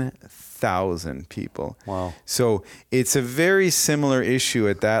 10,000 people. Wow. So it's a very similar issue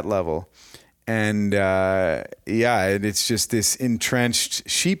at that level. And it's just this entrenched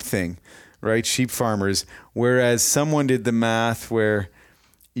sheep thing, right? Sheep farmers. Whereas someone did the math where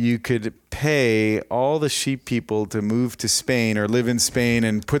you could pay all the sheep people to move to Spain or live in Spain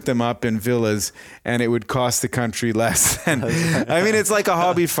and put them up in villas, and it would cost the country less than, I mean, it's like a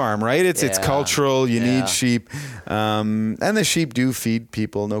hobby farm, right? It's cultural. You need sheep. And the sheep do feed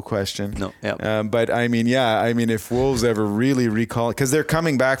people, no question. No, yeah. But I mean, if wolves ever really recall, because they're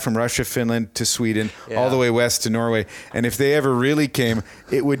coming back from Russia, Finland to Sweden, all the way west to Norway. And if they ever really came,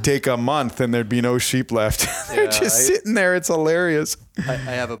 it would take a month and there'd be no sheep left. They're sitting there. It's hilarious. I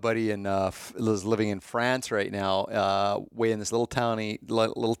have a buddy living in France right now, way in this little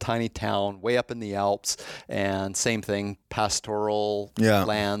tiny town, way up in the Alps, and same thing, pastoral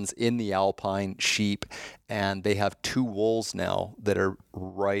lands in the Alpine, sheep, and they have 2 wolves now that are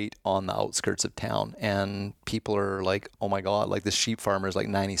right on the outskirts of town, and people are like, "Oh my God!" Like this sheep farmer is like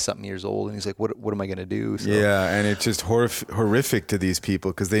 90-something years old, and he's like, "What am I going to do?" So, and it's just horrific to these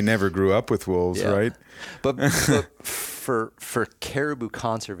people because they never grew up with wolves, right? But for caribou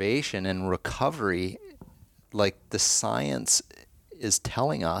conservation and recovery, like the science is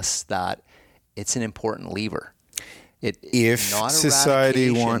telling us that it's an important lever. If not society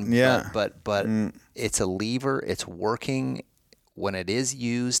but it's a lever. It's working when it is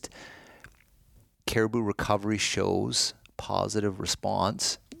used. Caribou recovery shows positive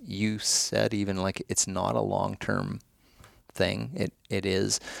response. You said even like it's not a long-term thing. It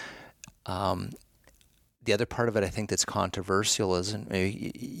is. The other part of it I think that's controversial is, and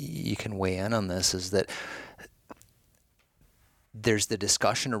maybe you can weigh in on this, is that there's the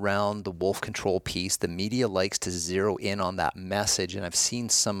discussion around the wolf control piece. The media likes to zero in on that message, and I've seen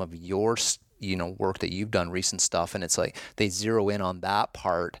some of your work that you've done, recent stuff, and it's like they zero in on that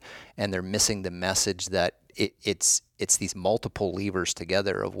part and they're missing the message that it's these multiple levers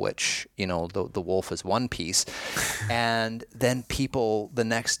together, of which the wolf is one piece. And then people the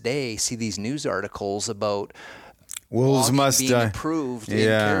next day see these news articles about wolves must being approved in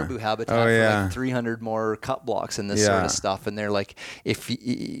caribou habitat for like 300 more cut blocks and this sort of stuff. And they're like,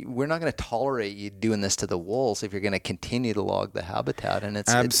 we're not going to tolerate you doing this to the wolves if you're going to continue to log the habitat. And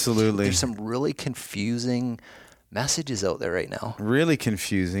absolutely, there's some really confusing messages out there right now. Really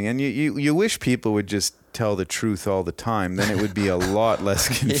confusing. And you wish people would just tell the truth all the time. Then it would be a lot less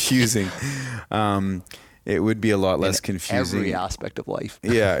confusing. It would be a lot less confusing. Every aspect of life.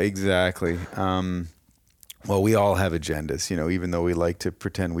 Yeah, exactly. Well, we all have agendas, even though we like to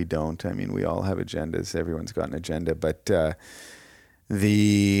pretend we don't. I mean, we all have agendas. Everyone's got an agenda. But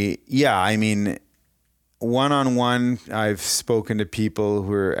one-on-one, I've spoken to people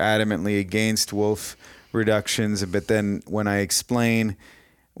who are adamantly against wolf reductions. But then when I explain,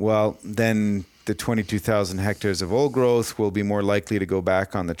 well, then the 22,000 hectares of old growth will be more likely to go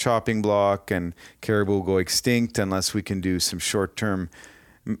back on the chopping block, and caribou will go extinct unless we can do some short-term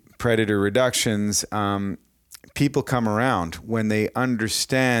predator reductions. People come around when they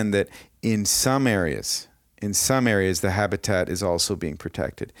understand that in some areas the habitat is also being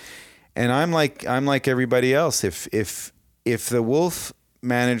protected. And I'm like everybody else. If the wolf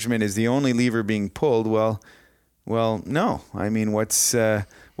management is the only lever being pulled, well, no. I mean, what's the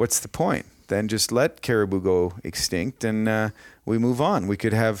point? Then just let caribou go extinct and we move on. We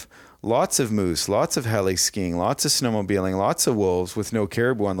could have lots of moose, lots of heli skiing, lots of snowmobiling, lots of wolves with no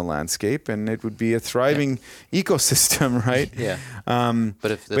caribou on the landscape, and it would be a thriving ecosystem, right? Yeah. But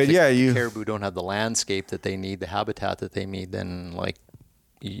if the caribou don't have the landscape that they need, the habitat that they need, then like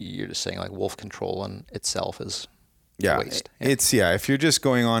you're just saying like wolf control in itself is waste. If you're just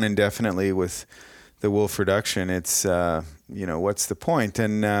going on indefinitely with the wolf reduction, it's what's the point?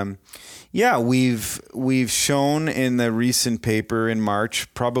 And we've shown in the recent paper in March,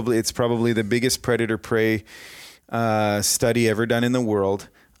 it's probably the biggest predator prey study ever done in the world,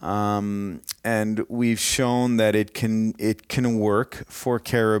 and we've shown that it can work for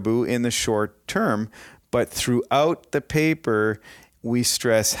caribou in the short term, but throughout the paper we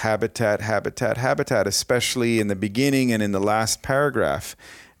stress habitat, especially in the beginning and in the last paragraph.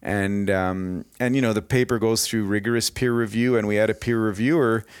 And the paper goes through rigorous peer review, and we had a peer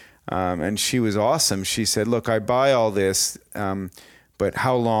reviewer, and she was awesome. She said, look, I buy all this, but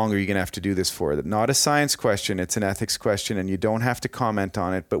how long are you going to have to do this for? Not a science question, it's an ethics question, and you don't have to comment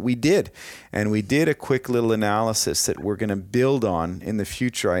on it. But we did. And we did a quick little analysis that we're going to build on in the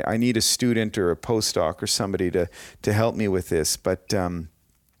future. I need a student or a postdoc or somebody to help me with this. But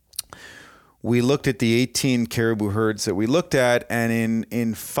we looked at the 18 caribou herds that we looked at, and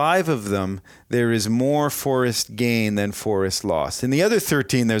in 5 of them, there is more forest gain than forest loss. In the other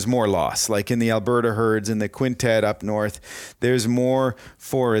 13, there's more loss. Like in the Alberta herds and the Quintet up north, there's more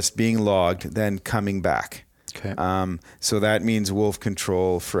forest being logged than coming back. Okay. So that means wolf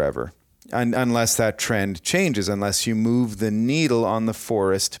control forever. unless that trend changes, unless you move the needle on the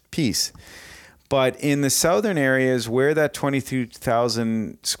forest piece. But in the southern areas where that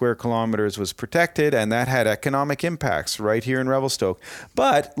 22,000 square kilometers was protected, and that had economic impacts right here in Revelstoke.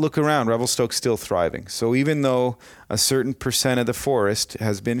 But look around, Revelstoke's still thriving. So even though a certain percent of the forest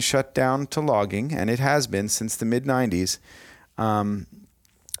has been shut down to logging, and it has been since the mid-90s,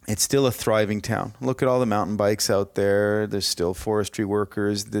 it's still a thriving town. Look at all the mountain bikes out there. There's still forestry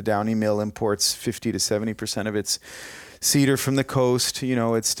workers. The Downey Mill imports 50 to 70% of its cedar from the coast.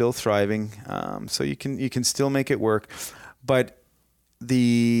 It's still thriving. So you can still make it work. But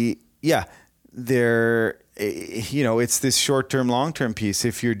it's this short-term, long-term piece.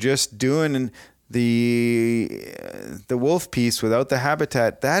 If you're just doing the wolf piece without the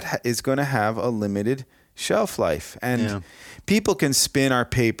habitat, that is going to have a limited shelf life. And people can spin our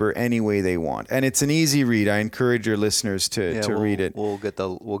paper any way they want, and it's an easy read. I encourage your listeners to read it. We'll get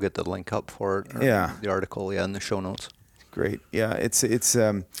the link up for it. The article in the show notes. Great. Yeah, it's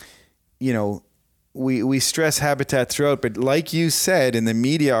we stress habitat throughout, but like you said in the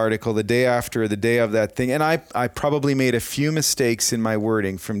media article the day after, the day of that thing, and I probably made a few mistakes in my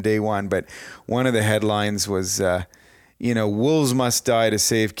wording from day one, but one of the headlines was wolves must die to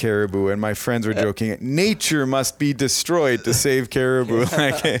save caribou, and my friends were joking, nature must be destroyed to save caribou.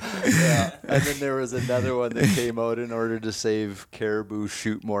 And then there was another one that came out, in order to save caribou,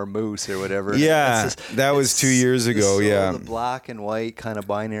 shoot more moose or whatever. That was 2 years ago. The black and white kind of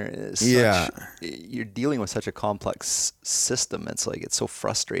binary. You're dealing with such a complex system. It's so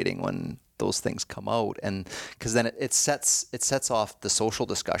frustrating when those things come out, and because then it sets off the social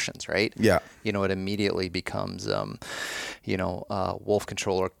discussions, right? It immediately becomes wolf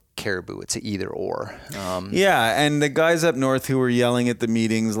control or caribou. It's an either or. And the guys up north who were yelling at the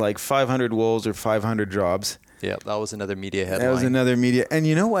meetings like 500 wolves or 500 jobs. That was another media headline. That was another media. And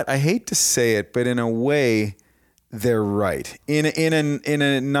you know what? I hate to say it, but in a way, they're right. In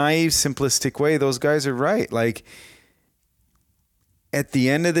a naive, simplistic way, those guys are right. Like, at the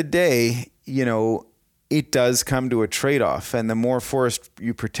end of the day, it does come to a trade-off. And the more forest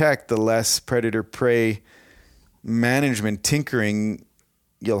you protect, the less predator-prey management, tinkering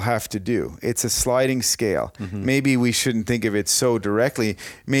you'll have to do. It's a sliding scale. Mm-hmm. Maybe we shouldn't think of it so directly.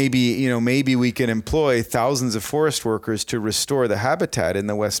 Maybe we can employ thousands of forest workers to restore the habitat in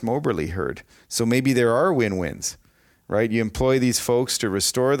the West Moberly herd. So maybe there are win-wins, right? You employ these folks to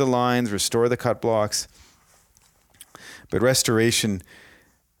restore the lines, restore the cut blocks. But restoration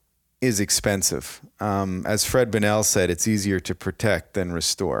is expensive. As Fred Bunnell said, it's easier to protect than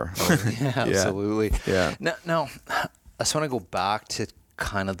restore. Absolutely. Yeah. Now, I just want to go back to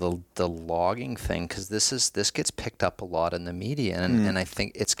kind of the logging thing, because this gets picked up a lot in the media, and I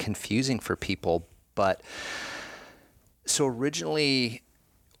think it's confusing for people. But so originally,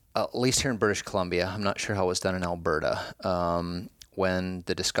 at least here in British Columbia, I'm not sure how it was done in Alberta, when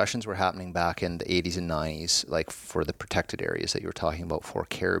the discussions were happening back in the 80s and 90s, like for the protected areas that you were talking about for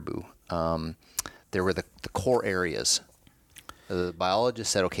caribou, there were the core areas. The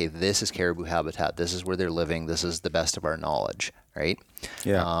biologists said, okay, this is caribou habitat. This is where they're living. This is the best of our knowledge, right?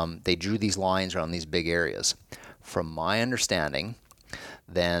 Yeah. They drew these lines around these big areas. From my understanding,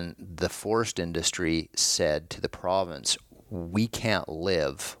 then the forest industry said to the province, we can't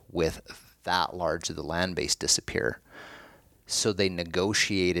live with that large of the land base disappear. So they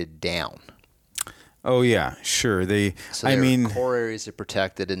negotiated down. Oh yeah, sure. Core areas are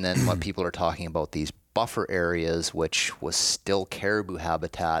protected, and then what people are talking about, these buffer areas, which was still caribou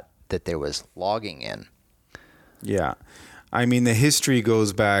habitat that there was logging in. Yeah, the history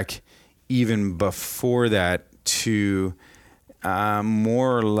goes back even before that to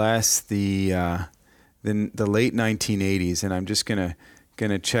more or less the late 1980s, and I'm just gonna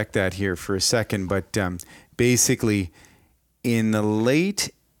check that here for a second, but basically. In the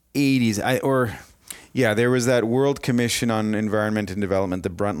late 80s, there was that World Commission on Environment and Development, the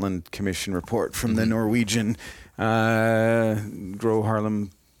Brundtland Commission report from the Norwegian Gro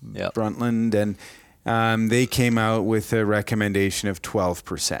Harlem Brundtland, and they came out with a recommendation of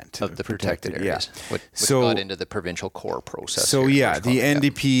 12% of the protected areas, which got into the provincial core process. So the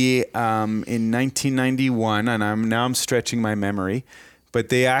NDP in 1991, and I'm stretching my memory, but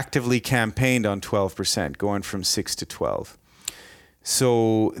they actively campaigned on 12%, going from 6 to 12.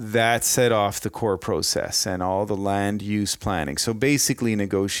 So that set off the core process and all the land use planning. So basically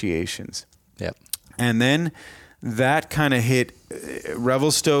negotiations. Yep. And then that kind of hit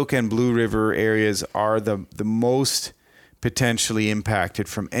Revelstoke and Blue River areas are the most potentially impacted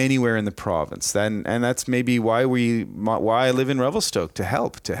from anywhere in the province. And that's maybe why I live in Revelstoke, to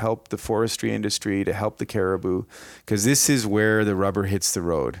help the forestry industry, to help the caribou, because this is where the rubber hits the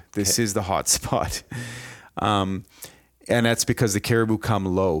road. This is the hot spot. And that's because the caribou come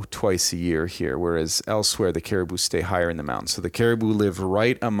low twice a year here, whereas elsewhere the caribou stay higher in the mountains. So the caribou live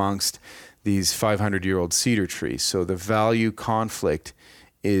right amongst these 500-year-old cedar trees. So the value conflict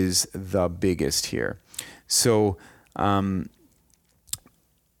is the biggest here. So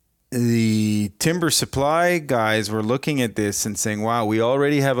the timber supply guys were looking at this and saying, wow, we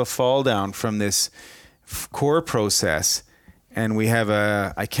already have a fall down from this core process, and we have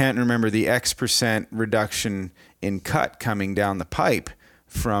I can't remember the X% reduction in cut coming down the pipe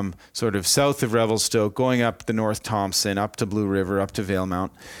from sort of south of Revelstoke, going up the North Thompson, up to Blue River, up to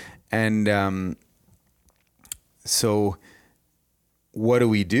Valemount. And so what do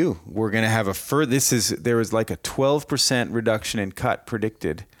we do? We're going to have there was like a 12% reduction in cut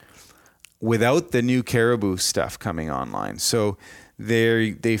predicted without the new caribou stuff coming online. So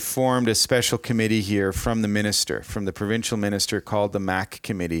they formed a special committee here from the provincial minister, called the MAC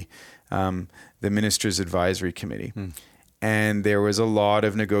committee, the Minister's Advisory Committee. And there was a lot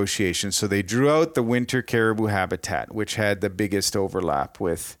of negotiation. So they drew out the winter caribou habitat, which had the biggest overlap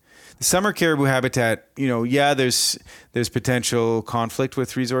with the summer caribou habitat. There's potential conflict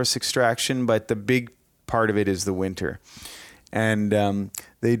with resource extraction, but the big part of it is the winter. And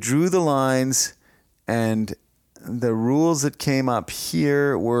they drew the lines, and the rules that came up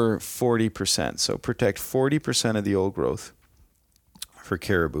here were 40%. So protect 40% of the old growth for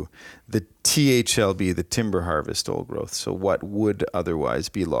caribou. The THLB, the timber harvest old growth, so what would otherwise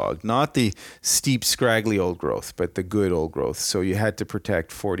be logged. Not the steep, scraggly old growth, but the good old growth. So you had to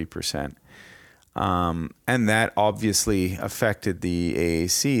protect 40%. And that obviously affected the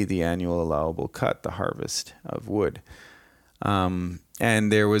AAC, the annual allowable cut, the harvest of wood.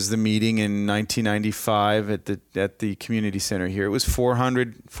 And there was the meeting in 1995 at the community center here. It was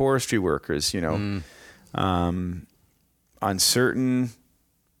 400 forestry workers, uncertain,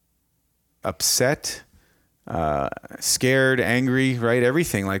 upset, scared, angry, right?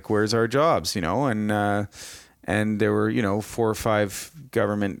 Everything, like, where's our jobs, and there were, 4 or 5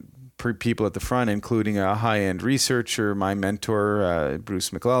 government people at the front, including a high-end researcher, my mentor,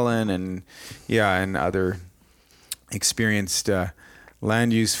 Bruce McClellan, and other experienced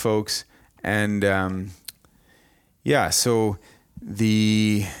land use folks. And so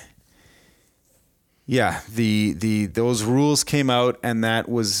those rules came out, and that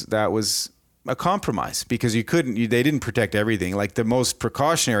was a compromise, because they didn't protect everything. Like, the most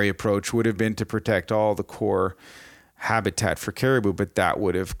precautionary approach would have been to protect all the core habitat for caribou, but that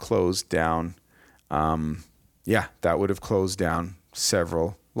would have closed down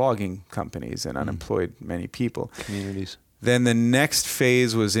several logging companies and unemployed many people. Communities. Then the next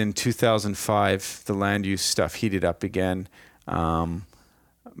phase was in 2005. The land use stuff heated up again.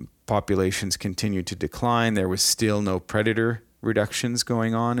 Populations continued to decline. There was still no predator reductions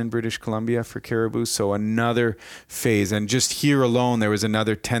going on in British Columbia for caribou. So another phase. And just here alone, there was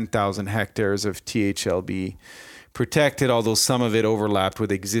another 10,000 hectares of THLB protected, although some of it overlapped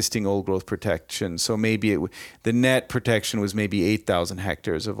with existing old growth protection. So maybe the net protection was maybe 8,000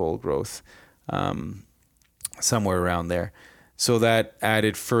 hectares of old growth, somewhere around there. So that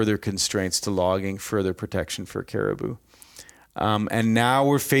added further constraints to logging, further protection for caribou. And now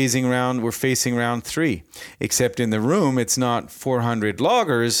we're facing round 3, except in the room, it's not 400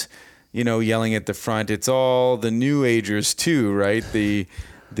 loggers, yelling at the front. It's all the new agers too, right? The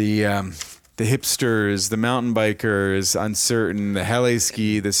hipsters, the mountain bikers, uncertain, the heli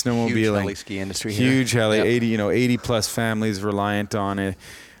ski, the snowmobiling. Huge heli ski industry here. Huge heli, Yep. 80 plus families reliant on it,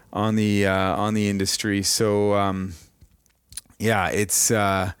 on the industry. So, it's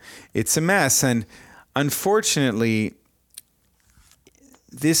a mess. And unfortunately,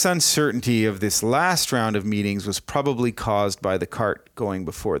 this uncertainty of this last round of meetings was probably caused by the cart going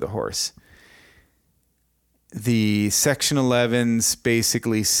before the horse. The Section 11s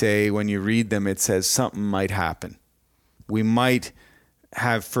basically say, when you read them, it says something might happen. We might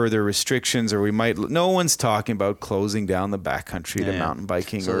have further restrictions, or no one's talking about closing down the backcountry to mountain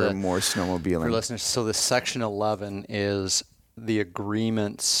biking or more snowmobiling. For listeners, so the Section 11 is the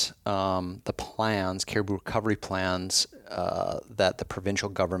agreements, the plans, Caribou Recovery plans that the provincial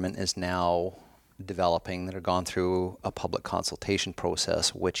government is now developing, that have gone through a public consultation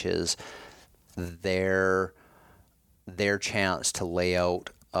process, which is their chance to lay out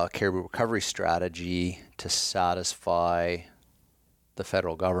a caribou recovery strategy to satisfy the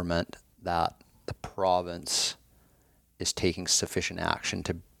federal government that the province is taking sufficient action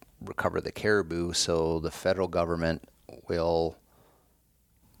to recover the caribou. So the federal government, will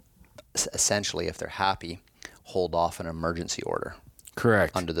essentially, if they're happy, hold off an emergency order.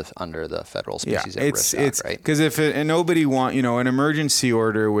 Correct. Under the Federal Species at Risk Act, right? Because if and nobody an emergency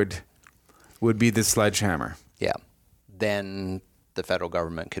order would be the sledgehammer. Yeah. Then the federal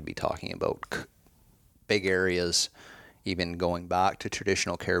government could be talking about big areas, even going back to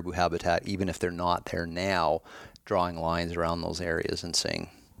traditional caribou habitat, even if they're not there now, drawing lines around those areas and saying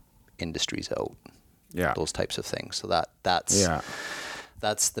industry's out. Yeah. Those types of things. So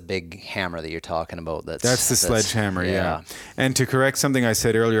that's the big hammer that you're talking about. That's the sledgehammer, yeah. And to correct something I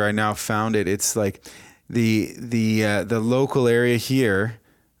said earlier, I now found it. It's like the local area here,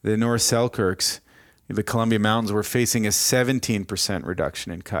 the North Selkirks, the Columbia Mountains, were facing a 17%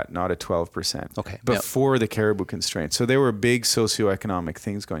 reduction in cut, not a 12%. Okay. Before the caribou constraint. So there were big socioeconomic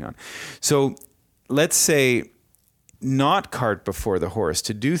things going on. So let's say not cart before the horse,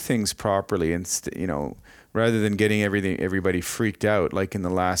 to do things properly and rather than getting everybody freaked out like in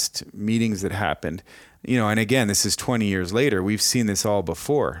the last meetings that happened. And again, this is 20 years later. We've seen this all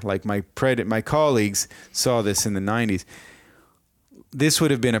before. Like my colleagues saw this in the 90s. This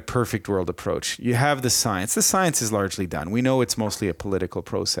would have been a perfect world approach. You have the science. The science is largely done. We know it's mostly a political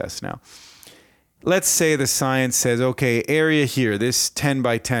process now. Let's say the science says, okay, area here, this 10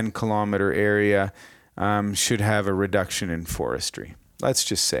 by 10 kilometer area should have a reduction in forestry. Let's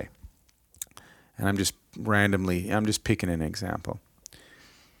just say. And I'm just picking an example.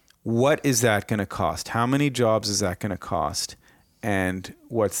 What is that going to cost? How many jobs is that going to cost? And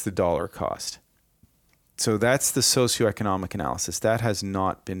what's the dollar cost? So that's the socioeconomic analysis. That has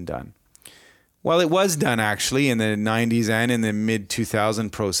not been done. Well, it was done actually in the 90s and in the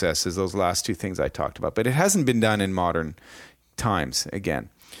mid-2000 processes, those last two things I talked about. But it hasn't been done in modern times again.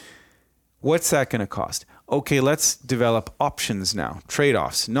 What's that going to cost? Okay, let's develop options now,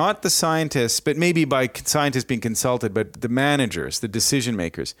 trade-offs. Not the scientists, but maybe by scientists being consulted, but the managers, the decision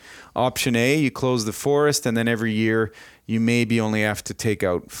makers. Option A, you close the forest, and then every year you maybe only have to take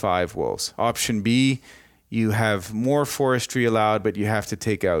out 5 wolves. Option B, you have more forestry allowed, but you have to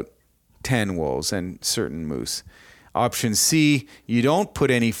take out 10 wolves and certain moose. Option C, you don't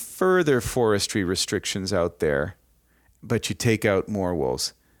put any further forestry restrictions out there, but you take out more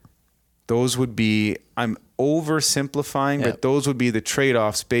wolves. Those would be, I'm oversimplifying, but those would be the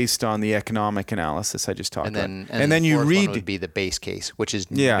trade-offs based on the economic analysis I just talked about. And then you read, would be the base case, which is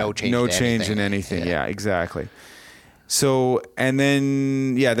no change in anything. Yeah, exactly. So, and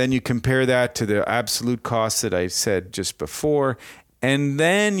then you compare that to the absolute costs that I said just before, and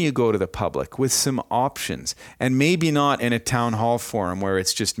then you go to the public with some options, and maybe not in a town hall forum where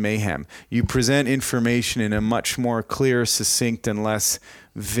it's just mayhem. You present information in a much more clear, succinct, and less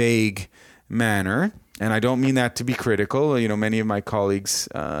vague manner. And I don't mean that to be critical. Many of my colleagues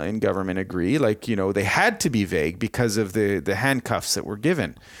in government agree. They had to be vague because of the handcuffs that were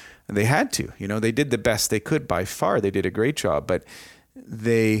given. They had to. They did the best they could by far. They did a great job. But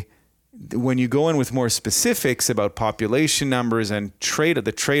when you go in with more specifics about population numbers and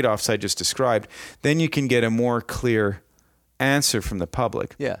the trade-offs I just described, then you can get a more clear answer from the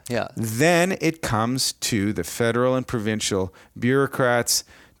public. Yeah. Then it comes to the federal and provincial bureaucrats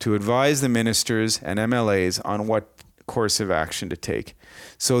to advise the ministers and MLAs on what course of action to take.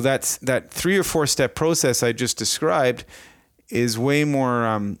 So that 3 or 4 step process I just described is way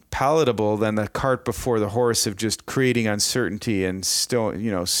more palatable than the cart before the horse of just creating uncertainty and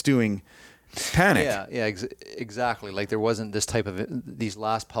stewing panic. Yeah, exactly. Like there wasn't this type of these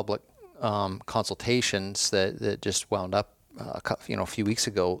last public consultations that just wound up a few weeks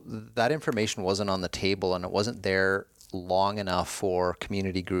ago. That information wasn't on the table, and it wasn't there long enough for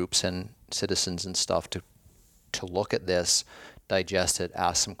community groups and citizens and stuff to look at this, digest it,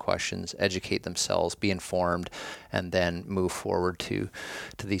 ask some questions, educate themselves, be informed, and then move forward to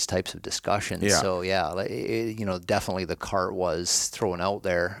these types of discussions. Yeah. So definitely the cart was thrown out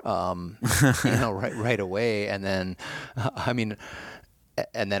there, right away, and then,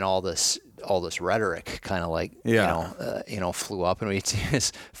 and then all this rhetoric kind of flew up, and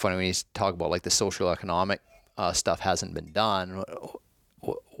it's funny when you talk about like the social economic stuff hasn't been done.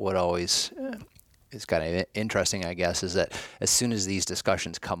 What always is kind of interesting, I guess, is that as soon as these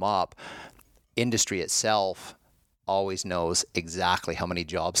discussions come up, industry itself always knows exactly how many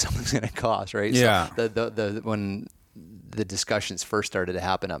jobs something's going to cost, right? Yeah. So when the discussions first started to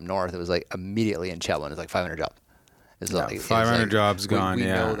happen up north, it was like immediately in Chetwynd, it's like 500 jobs. It's like 500 jobs gone. We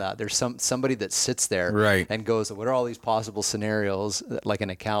know that there's somebody that sits there and goes, what are all these possible scenarios, like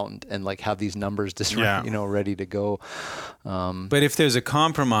an accountant, and like have these numbers just ready to go. But if there's a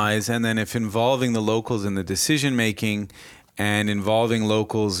compromise, and then if involving the locals in the decision making, and involving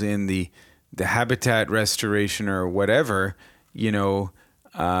locals in the the habitat restoration or whatever, you know,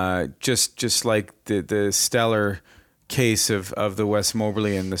 just like the stellar case of the West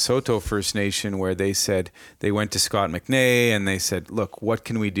Moberly and the Saulteaux First Nation, where they said they went to Scott McNay and they said, look, what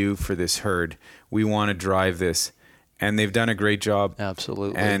can we do for this herd? We want to drive this. And they've done a great job.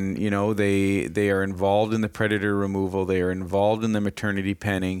 Absolutely. And, you know, they are involved in the predator removal. They are involved in the maternity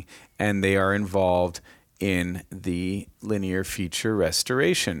penning, and they are involved in the linear feature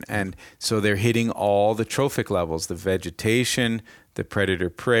restoration. And so they're hitting all the trophic levels, the vegetation, the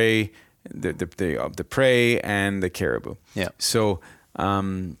predator prey, the prey, and the caribou. Yeah. So,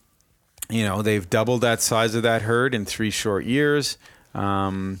 you know, they've doubled that size of that herd in 3 short years.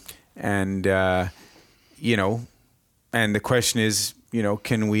 You know, and the question is, you know,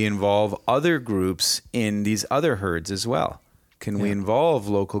 can we involve other groups in these other herds as well? Can we involve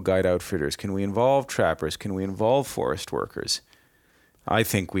local guide outfitters? Can we involve trappers? Can we involve forest workers? I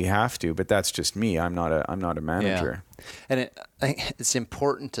think we have to, but that's just me. I'm not a manager. Yeah. And I think it's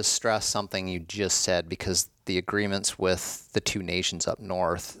important to stress something you just said, because the agreements with the 2 nations up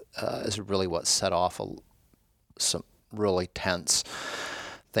north is really what set off some really tense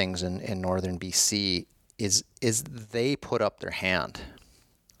things in northern BC. Is they put up their hand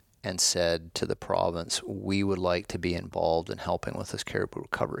and said to the province, we would like to be involved in helping with this caribou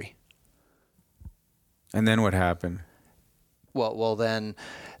recovery. And then what happened? Well then,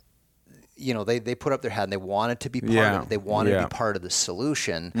 you know, they put up their hand. They wanted to be part of it. They wanted to be part of the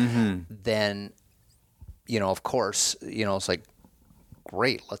solution. Mm-hmm. Then, you know, of course, you know, it's like,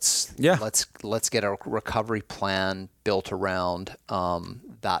 great, let's get a recovery plan built around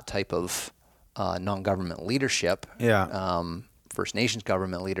that type of non-government leadership, First Nations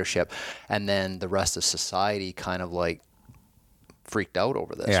government leadership, and then the rest of society kind of like freaked out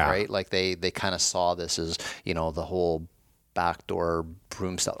over this, right? Like they kind of saw this as, you know, the whole backdoor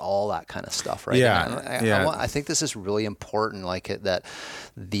broom stuff, all that kind of stuff, right? I think this is really important, like that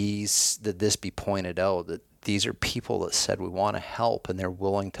this be pointed out, that these are people that said we want to help, and they're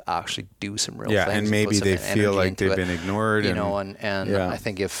willing to actually do some real things. And maybe they feel like they've been ignored. You know, and I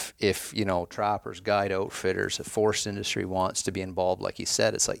think if you know, trappers, guide outfitters, the forest industry wants to be involved, like you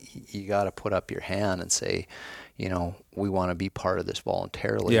said, it's like you got to put up your hand and say, you know, we want to be part of this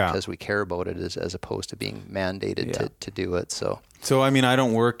voluntarily because we care about it, as opposed to being mandated to do it. So I mean, I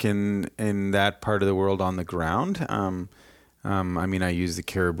don't work in that part of the world on the ground. I mean, I use the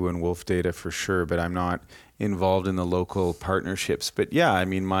caribou and wolf data for sure, but I'm not involved in the local partnerships. But yeah, I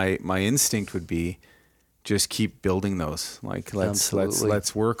mean, my instinct would be just keep building those. Like let's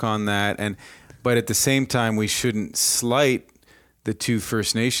work on that. But at the same time, we shouldn't slight the 2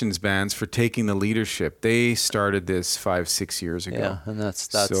 First Nations bands for taking the leadership. They started this 5-6 years ago. Yeah, and that's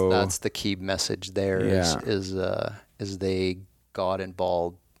the key message there. Is they got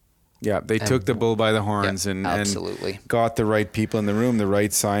involved. Yeah, they took the bull by the horns and got the right people in the room, the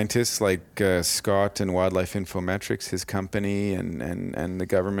right scientists like Scott and Wildlife Infometrics, his company, and the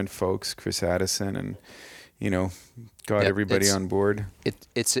government folks, Chris Addison, and, you know, got everybody on board.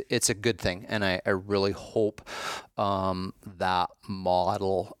 It's a good thing, and I really hope that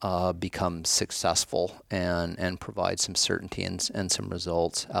model becomes successful and provides some certainty and some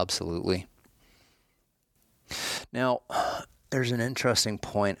results. Absolutely. Now, there's an interesting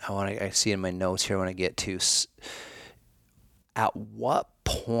point I see in my notes here I want to get to. At what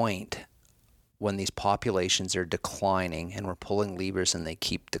point, when these populations are declining and we're pulling levers and they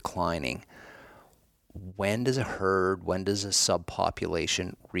keep declining, when does a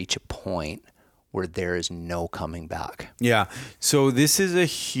subpopulation reach a point where there is no coming back? Yeah. So this is a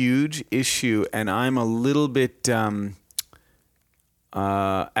huge issue, and I'm a little bit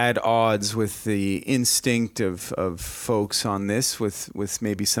at odds with the instinct of folks on this, with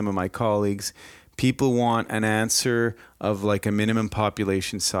maybe some of my colleagues. People want an answer of like a minimum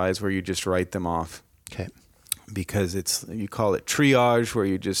population size where you just write them off. Okay. Because you call it triage, where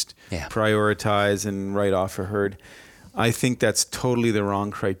you just prioritize and write off a herd. I think that's totally the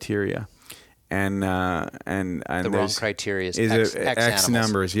wrong criteria. And the wrong criteria is X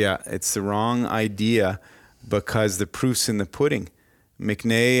numbers. Yeah, it's the wrong idea, because the proof's in the pudding.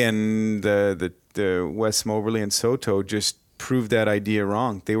 McNay and the West Moberly and Saulteaux just proved that idea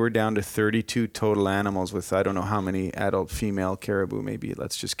wrong. They were down to 32 total animals with I don't know how many adult female caribou, maybe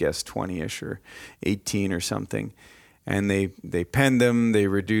let's just guess 20-ish or 18 or something. And they penned them. They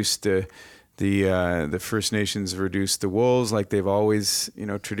reduced the First Nations reduced the wolves like they've always, you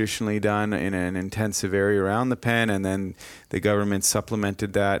know, traditionally done in an intensive area around the pen, and then the government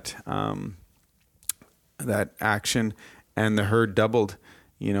supplemented that action. And the herd doubled,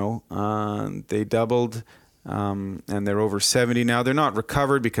 you know, they doubled and they're over 70 now. They're not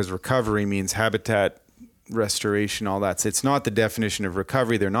recovered because recovery means habitat restoration, all that. So it's not the definition of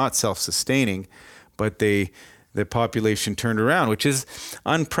recovery. They're not self-sustaining, but the population turned around, which is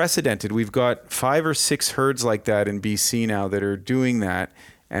unprecedented. We've got 5 or 6 herds like that in BC now that are doing that,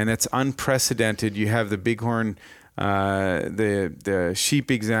 and it's unprecedented. You have the bighorn, the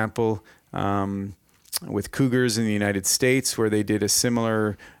sheep example with cougars in the United States, where they did a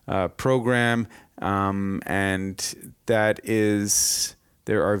similar program, and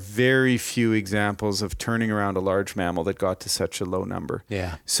there are very few examples of turning around a large mammal that got to such a low number.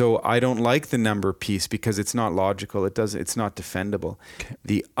 Yeah. So I don't like the number piece because it's not logical. It's not defendable. Okay.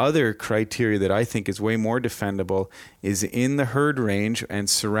 The other criteria that I think is way more defendable is in the herd range and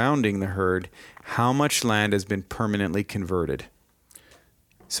surrounding the herd, how much land has been permanently converted.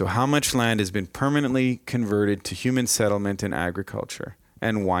 So how much land has been permanently converted to human settlement and agriculture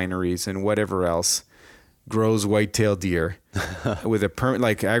and wineries and whatever else grows white-tailed deer with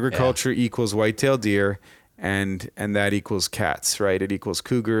like agriculture equals white-tailed deer and that equals cats, right? It equals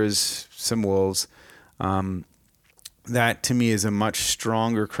cougars, some wolves. That to me is a much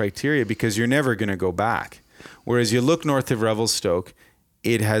stronger criteria because you're never going to go back. Whereas you look north of Revelstoke,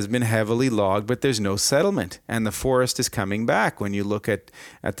 it has been heavily logged, but there's no settlement and the forest is coming back. When you look at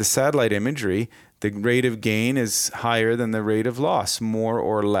the satellite imagery, the rate of gain is higher than the rate of loss, more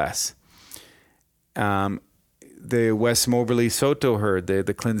or less. The West Moberly Soto herd, the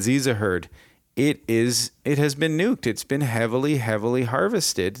Clinziza herd, it has been nuked. It's been heavily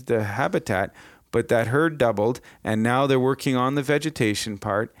harvested, the habitat, but that herd doubled, and now they're working on the vegetation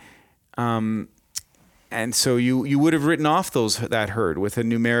part. And so you would have written off that herd with a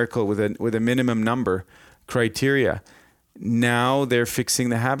numerical, with a minimum number criteria. Now they're fixing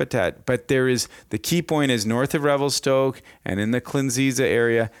the habitat, but the key point is north of Revelstoke and in the Clinziza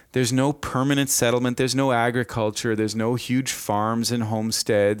area, there's no permanent settlement, there's no agriculture, there's no huge farms and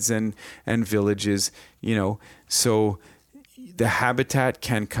homesteads and villages, so the habitat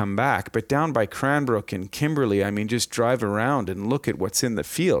can come back. But down by Cranbrook and Kimberley, I mean, just drive around and look at what's in the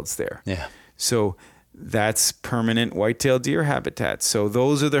fields there. Yeah. So that's permanent white-tailed deer habitat. So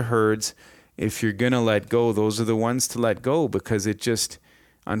those are the herds. If you're going to let go, those are the ones to let go, because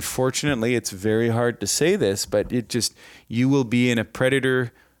unfortunately, it's very hard to say this, but you will be in a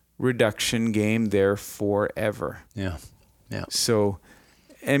predator reduction game there forever. Yeah. Yeah. So,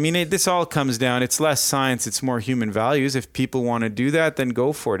 I mean, this all comes down, it's less science, it's more human values. If people want to do that, then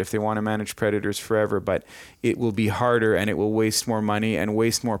go for it if they want to manage predators forever, but it will be harder and it will waste more money and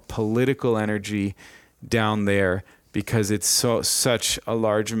waste more political energy down there, because it's such a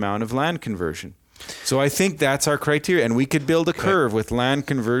large amount of land conversion. So I think that's our criteria, and we could build a curve with land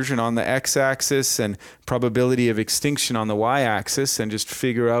conversion on the x-axis and probability of extinction on the y-axis, and just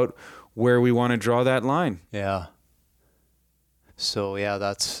figure out where we want to draw that line. Yeah. So yeah,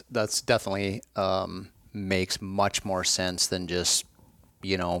 that's definitely makes much more sense than just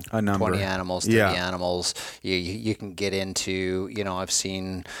 20 animals, 30 animals. You can get into, I've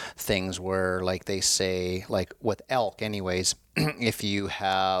seen things where, like, they say, like with elk anyways, if you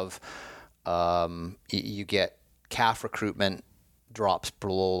have, you get calf recruitment drops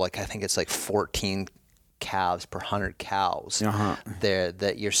below, like, I think it's like 14 calves per 100 cows,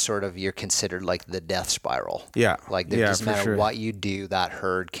 that you're considered like the death spiral. Yeah. Like, it doesn't matter what you do, that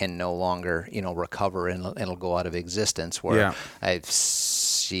herd can no longer, recover, and it'll go out of existence. Where I've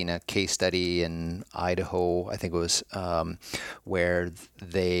seen a case study in Idaho, I think it was, where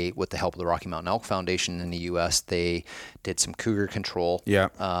they, with the help of the Rocky Mountain Elk Foundation in the U.S., they did some cougar control. Yeah.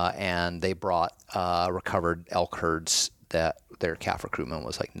 And they brought recovered elk herds that their calf recruitment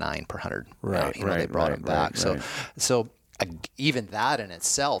was like 9 per 100. Right. They brought them back. So even that in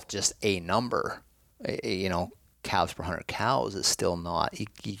itself, just a number, calves per 100 cows is still not,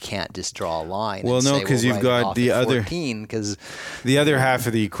 you can't just draw a line. Well, no, because you've got the other 14, the other half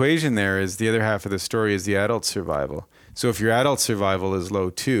of the equation there is, the other half of the story is the adult survival. So if your adult survival is low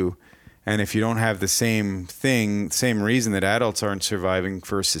too, and if you don't have the same reason that adults aren't surviving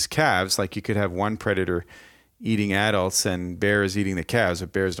versus calves, like you could have one predator eating adults and bears eating the calves,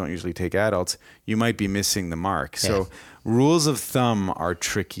 but bears don't usually take adults, you might be missing the mark. So rules of thumb are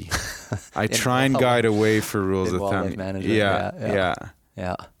tricky. I try and guide away for rules of thumb.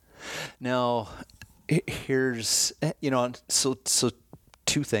 Yeah. Now, here's, so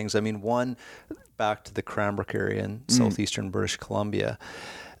two things. I mean, one, back to the Cranbrook area in southeastern British Columbia.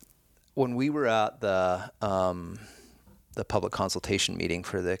 When we were at the public consultation meeting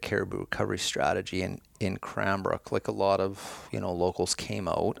for the Caribou Recovery strategy in Cranbrook, like, a lot of locals came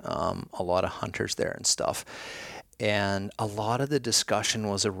out, a lot of hunters there and stuff, and a lot of the discussion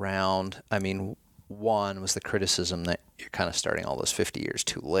was around, I mean, one was the criticism that you're kind of starting all this 50 years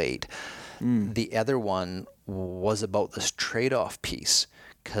too late. The other one was about this trade-off piece,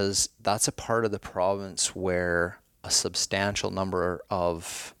 because that's a part of the province where a substantial number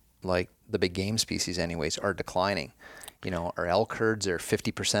of, like, the big game species anyways, are declining. You know, our elk herds are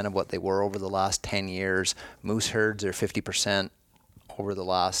 50% of what they were over the last 10 years. Moose herds are 50% over the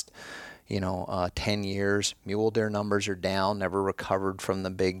last 10 years. Mule deer numbers are down, never recovered from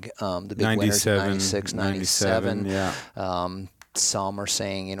the big winters of 96, 97. Yeah. Some are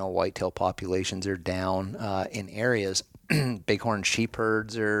saying, whitetail populations are down in areas. Bighorn sheep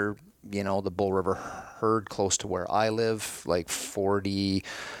herds are, the Bull River herd close to where I live, like 45%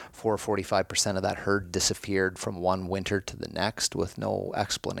 of that herd disappeared from one winter to the next with no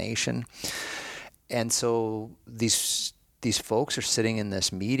explanation. And so these folks are sitting in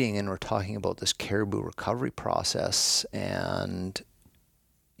this meeting, and we're talking about this caribou recovery process, and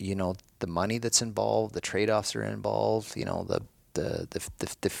the money that's involved, the trade-offs are involved,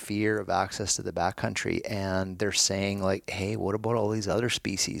 the fear of access to the backcountry, and they're saying, like, hey, what about all these other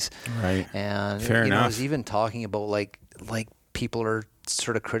species? Right. And fair enough. I was even talking about like people are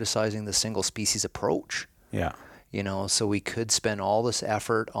sort of criticizing the single species approach. Yeah. So we could spend all this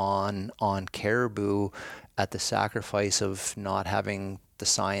effort on caribou at the sacrifice of not having the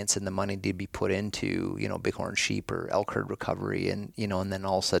science and the money to be put into, bighorn sheep or elk herd recovery, and and then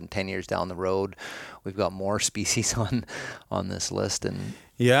all of a sudden 10 years down the road, we've got more species on this list. And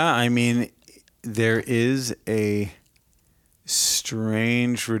yeah, I mean, there is a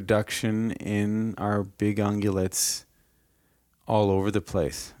strange reduction in our big ungulates all over the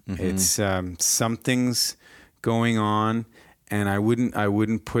place. Mm-hmm. It's something's going on, and I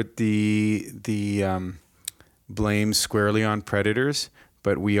wouldn't put the blame squarely on predators,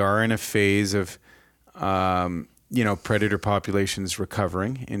 but we are in a phase of predator populations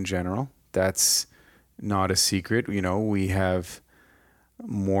recovering in general. That's not a secret. We have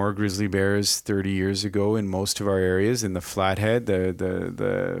more grizzly bears 30 years ago in most of our areas. In the Flathead,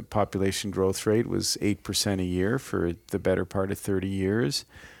 the population growth rate was 8% a year for the better part of 30 years.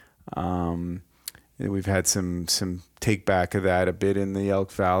 We've had some take back of that a bit in the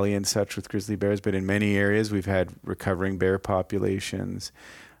Elk Valley and such with grizzly bears, but in many areas we've had recovering bear populations.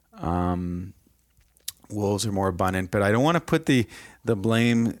 Wolves are more abundant, but I don't want to put the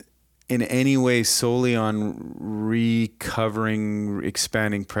blame in any way solely on recovering,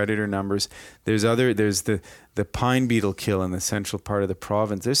 expanding predator numbers. There's the pine beetle kill in the central part of the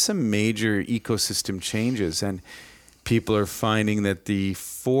province. There's some major ecosystem changes, and people are finding that the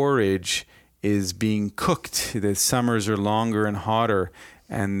forage is being cooked. The summers are longer and hotter,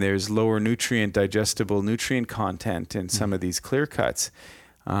 and there's lower digestible nutrient content in some of these clear cuts.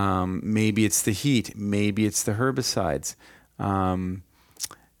 Maybe it's the heat, maybe it's the herbicides, and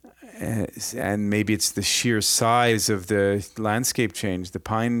maybe it's the sheer size of the landscape change, the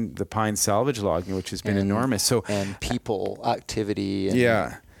pine salvage logging, which has been enormous. And people activity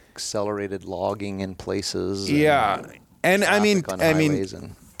and accelerated logging in places. And I mean,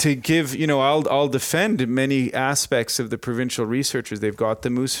 to give, I'll defend many aspects of the provincial researchers. They've got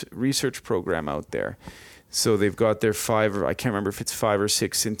the moose research program out there. So they've got their I can't remember if it's 5 or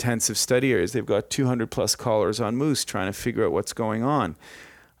 6 intensive study areas. They've got 200 plus callers on moose trying to figure out what's going on.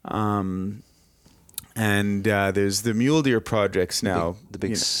 And there's the mule deer projects now. The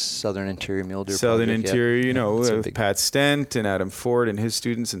big Southern Interior Mule Deer Southern project. Interior, Pat Stent and Adam Ford and his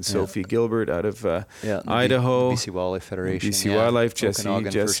students, and Sophie Gilbert out of Idaho. BC Wildlife Federation. BC Wildlife, Jesse's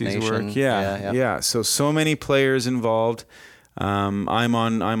work. So many players involved. I'm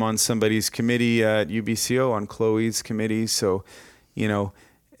on somebody's committee at UBCO, on Chloe's committee. So,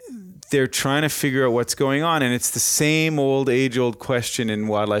 they're trying to figure out what's going on. And it's the same age-old question in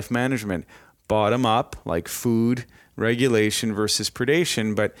wildlife management. Bottom up, like food regulation versus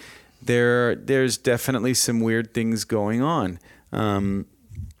predation, but there's definitely some weird things going on. And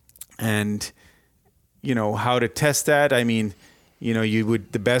how to test that? I mean,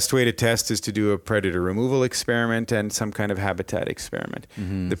 the best way to test is to do a predator removal experiment and some kind of habitat experiment.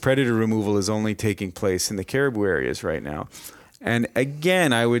 Mm-hmm. The predator removal is only taking place in the caribou areas right now. And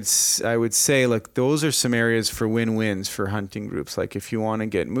again, I would say, look, those are some areas for win-wins for hunting groups. Like if you want to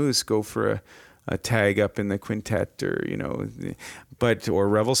get moose, go for a tag up in the Quintet or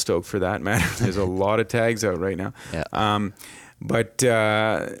Revelstoke for that matter. There's a lot of tags out right now. Yeah.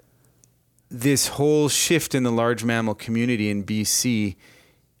 This whole shift in the large mammal community in BC,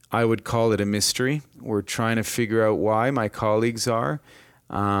 I would call it a mystery. We're trying to figure out why. My colleagues are.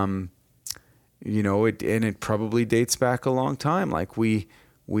 It probably dates back a long time. Like we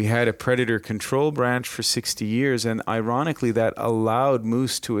had a predator control branch for 60 years, and ironically that allowed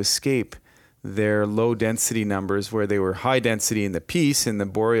moose to escape their low density numbers where they were high density in the Peace, in the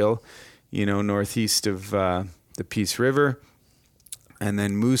Boreal, northeast of the Peace River. And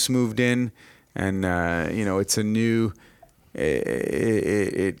then moose moved in, and it's a new.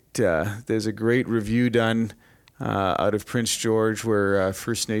 There's a great review done out of Prince George where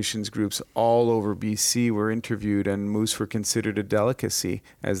First Nations groups all over BC were interviewed, and moose were considered a delicacy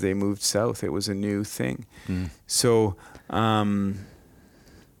as they moved south. It was a new thing. So,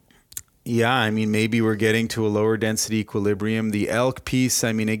 maybe we're getting to a lower density equilibrium. The elk piece,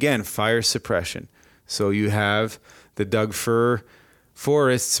 again, fire suppression. So you have the Doug fir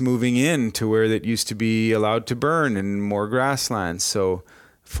forests moving in to where that used to be allowed to burn and more grasslands. So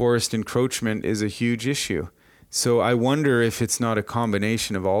forest encroachment is a huge issue. So I wonder if it's not a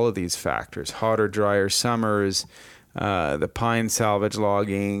combination of all of these factors: hotter, drier summers, the pine salvage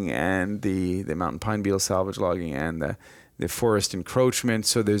logging, and the mountain pine beetle salvage logging, and the forest encroachment.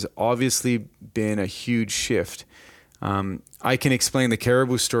 So there's obviously been a huge shift. I can explain the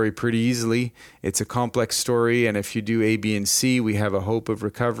caribou story pretty easily. It's a complex story, and if you do A, B, and C, we have a hope of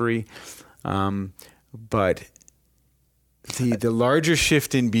recovery. But the larger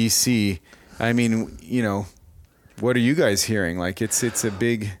shift in BC, what are you guys hearing? Like, it's a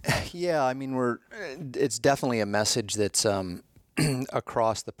big... Yeah, it's definitely a message that's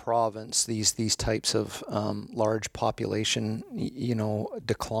across the province, these types of large population,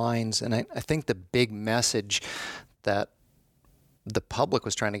 declines. And I think the big message that the public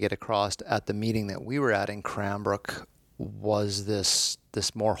was trying to get across at the meeting that we were at in Cranbrook was this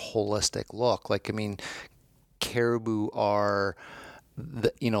more holistic look. Caribou are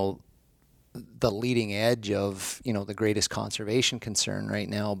the leading edge of the greatest conservation concern right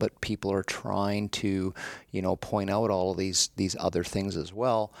now, but people are trying to point out all of these other things as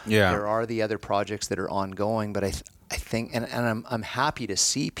well. Yeah. There are the other projects that are ongoing, but I think, and I'm happy to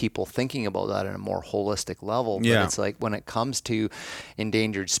see people thinking about that at a more holistic level. But it's like when it comes to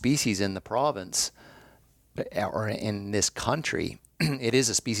endangered species in the province or in this country, it is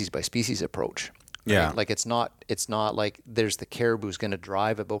a species by species approach. Right? Yeah. Like it's not like there's the caribou's going to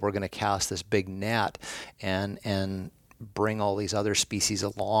drive it, but we're going to cast this big net and bring all these other species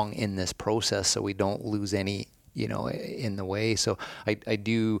along in this process so we don't lose any in the way. So I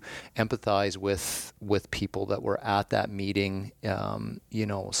do empathize with people that were at that meeting,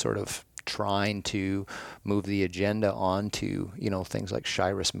 sort of trying to move the agenda onto, things like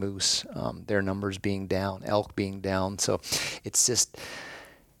Shiras moose, their numbers being down, elk being down. So it's just,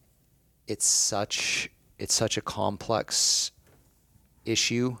 it's such a complex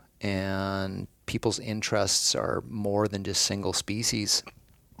issue, and people's interests are more than just single species.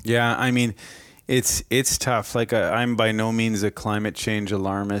 Yeah, it's tough. Like I'm by no means a climate change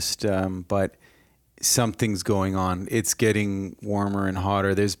alarmist, but something's going on. It's getting warmer and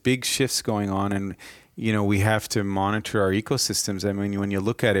hotter. There's big shifts going on, and we have to monitor our ecosystems. When you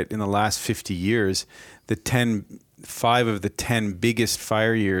look at it in the last 50 years, 5 of the 10 biggest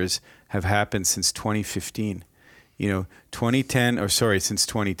fire years have happened since 2015. Since 2010,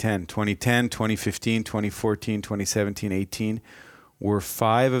 2010, 2015, 2014, 2017, 18 were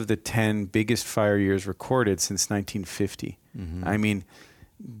 5 of the 10 biggest fire years recorded since 1950. Mm-hmm.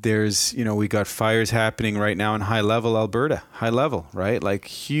 There's, we got fires happening right now in high level Alberta, right? Like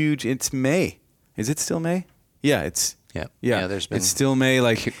huge. It's May. Is it still May? Yeah, it's. Yeah. There's been. It's still May.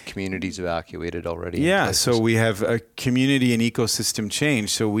 Like communities evacuated already. Yeah. So we have a community and ecosystem change.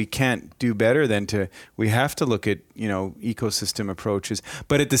 So we can't do better than we have to look at, ecosystem approaches.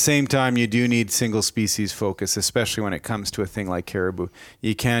 But at the same time, you do need single species focus, especially when it comes to a thing like caribou.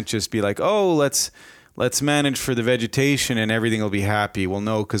 You can't just be like, oh, let's manage for the vegetation and everything will be happy. Well,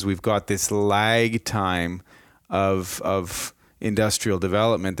 no, because we've got this lag time of industrial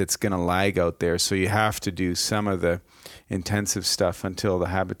development that's going to lag out there. So you have to do some of the intensive stuff until the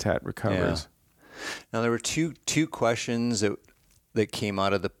habitat recovers. Yeah. Now, there were two questions that came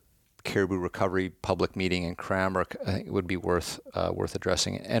out of the Caribou Recovery public meeting in Cranbrook. I think it would be worth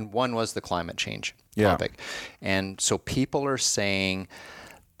addressing. And one was the climate change topic. And so people are saying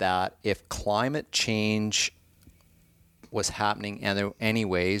that if climate change was happening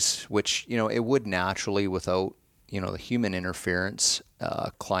anyways, which, it would naturally without, the human interference,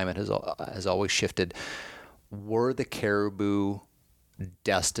 climate has always shifted. Were the caribou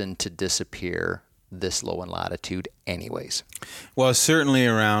destined to disappear this low in latitude anyways? Well, certainly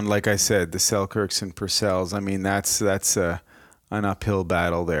around, like I said, the Selkirks and Purcells. That's an uphill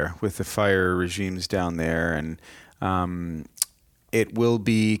battle there with the fire regimes down there. And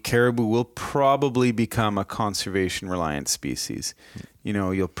caribou will probably become a conservation reliant species.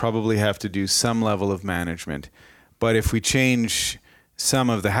 You'll probably have to do some level of management. But if we change some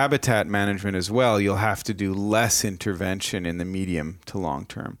of the habitat management as well, you'll have to do less intervention in the medium to long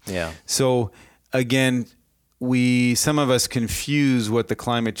term. Yeah. So again, some of us confuse what the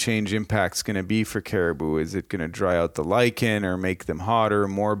climate change impact's going to be for caribou. Is it going to dry out the lichen or make them hotter,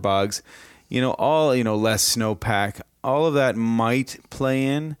 more bugs? Less snowpack. All of that might play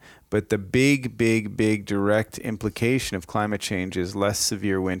in, but the big direct implication of climate change is less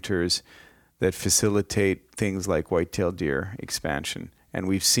severe winters that facilitate things like white-tailed deer expansion. And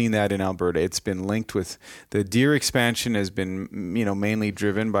we've seen that in Alberta. It's been linked with the deer expansion has been, mainly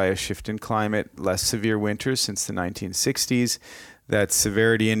driven by a shift in climate, less severe winters since the 1960s. That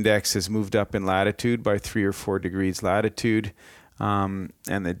severity index has moved up in latitude by 3 or 4 degrees latitude. And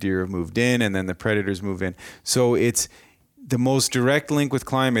the deer have moved in, and then the predators move in. So it's the most direct link with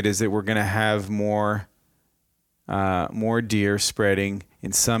climate is that we're going to have more deer spreading,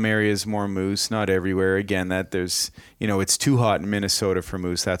 in some areas more moose, not everywhere. Again, that there's, it's too hot in Minnesota for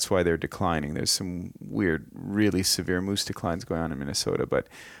moose. That's why they're declining. There's some weird, really severe moose declines going on in Minnesota. But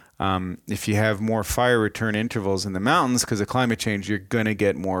if you have more fire return intervals in the mountains because of climate change, you're going to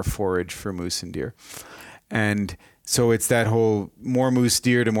get more forage for moose and deer. And so it's that whole more moose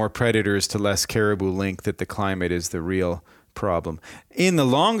deer to more predators to less caribou link that the climate is the real problem. In the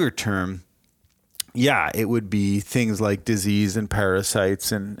longer term, yeah, it would be things like disease and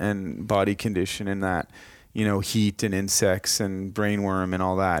parasites and body condition and that, heat and insects and brainworm and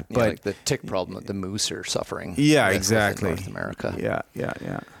all that. Yeah, but like the tick problem that the moose are suffering. Yeah, exactly. In North America. Yeah.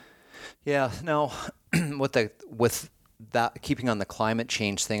 Yeah. Now, with that, keeping on the climate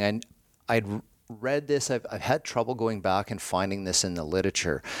change thing, I'd read this. I've had trouble going back and finding this in the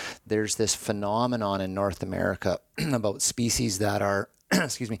literature. There's this phenomenon in North America about species that are,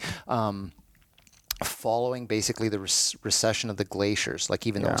 following basically the recession of the glaciers. Like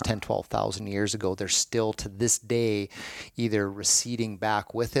even though it was 10, 12,000 years ago, they're still to this day either receding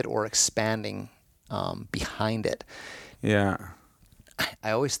back with it or expanding behind it. Yeah.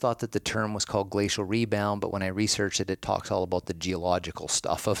 I always thought that the term was called glacial rebound, but when I researched it, it talks all about the geological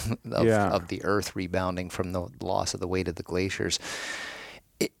stuff of the earth rebounding from the loss of the weight of the glaciers.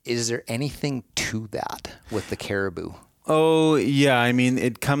 Is there anything to that with the caribou? Oh, yeah. I mean,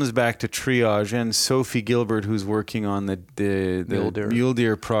 it comes back to triage. And Sophie Gilbert, who's working on the mule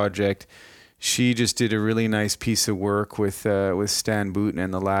deer project, she just did a really nice piece of work with Stan Booten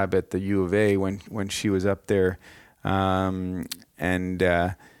and the lab at the U of A when she was up there. So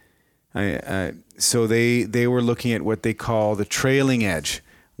they were looking at what they call the trailing edge,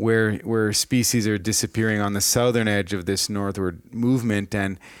 where species are disappearing on the southern edge of this northward movement,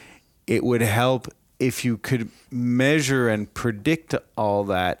 and it would help if you could measure and predict all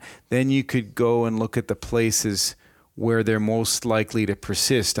that. Then you could go and look at the places where they're most likely to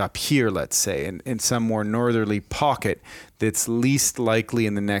persist up here, let's say, in some more northerly pocket that's least likely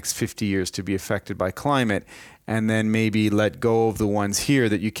in the next 50 years to be affected by climate, and then maybe let go of the ones here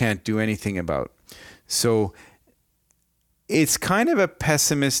that you can't do anything about. So it's kind of a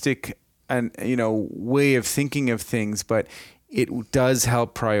pessimistic way of thinking of things, but it does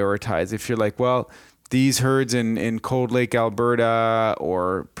help prioritize. If you're like, well, these herds in Cold Lake, Alberta,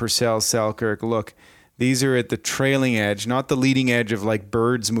 or Purcell, Selkirk, look, these are at the trailing edge, not the leading edge of like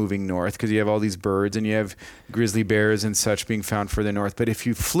birds moving north, because you have all these birds and you have grizzly bears and such being found further north. But if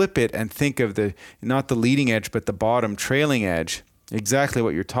you flip it and think of not the leading edge, but the bottom trailing edge, exactly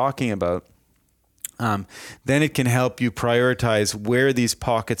what you're talking about, then it can help you prioritize where these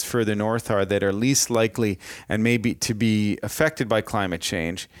pockets further north are that are least likely and maybe to be affected by climate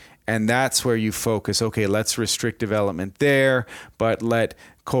change. And that's where you focus, okay, let's restrict development there, but let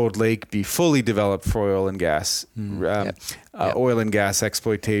Cold Lake be fully developed for oil and gas, oil and gas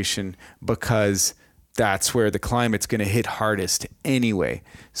exploitation, because that's where the climate's going to hit hardest anyway.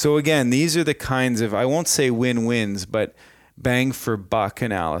 So again, these are the kinds of, I won't say win-wins, but bang for buck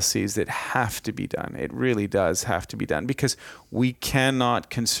analyses that have to be done. It really does have to be done, because we cannot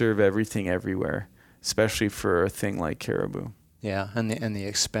conserve everything everywhere, especially for a thing like caribou. Yeah, and the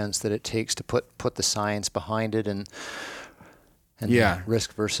expense that it takes to put the science behind it and the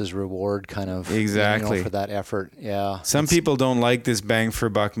risk versus reward kind of exactly for that effort. Yeah. Some people don't like this bang for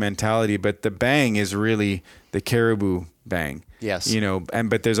buck mentality, but the bang is really the caribou bang. Yes.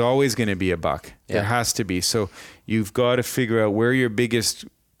 But there's always going to be a buck. Yeah. There has to be. So you've got to figure out where your biggest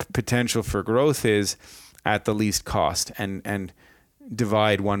potential for growth is at the least cost, and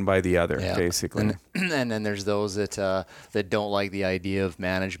divide one by the other, basically. And then there's those that don't like the idea of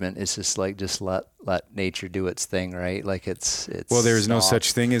management. It's just let nature do its thing, right? Like it's well, there's no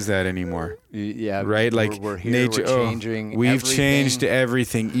such thing as that anymore. Yeah, right. Like we're here, nature, we're changing. We've everything. Changed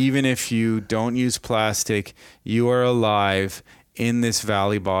everything. Even if you don't use plastic, you are alive. in this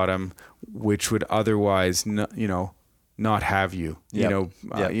valley bottom, which would otherwise, not have you. Yep.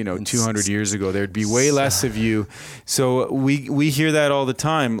 200 years ago, there'd be way less of you. So we hear that all the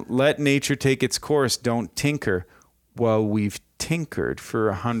time. Let nature take its course. Don't tinker. Well, we've tinkered for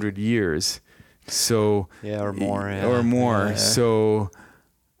 100 years. So or more. Yeah. So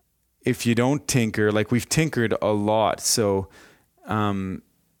if you don't tinker, like we've tinkered a lot. So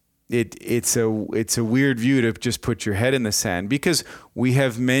it's a weird view to just put your head in the sand, because we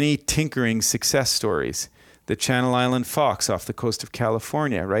have many tinkering success stories. The Channel Island fox off the coast of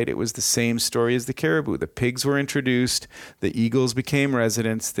California, right? It was the same story as the caribou. The pigs were introduced, the eagles became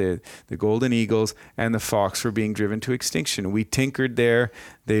residents, the golden eagles, and the fox were being driven to extinction. We tinkered there.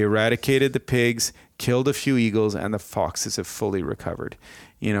 They eradicated the pigs, killed a few eagles, and the foxes have fully recovered.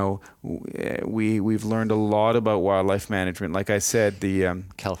 We've learned a lot about wildlife management. Like I said, the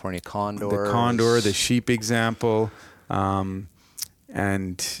California condor, the sheep example, and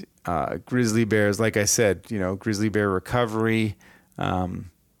grizzly bears, like I said, grizzly bear recovery.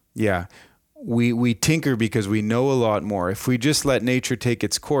 We tinker because we know a lot more. If we just let nature take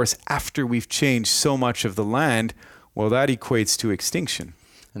its course after we've changed so much of the land, well, that equates to extinction.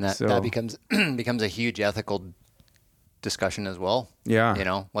 And that becomes a huge ethical discussion as well.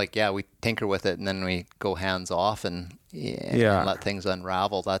 Yeah. We tinker with it and then we go hands off and let things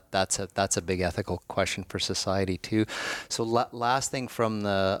unravel. That's a big ethical question for society too. So last thing from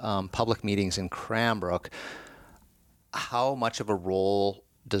the public meetings in Cranbrook, how much of a role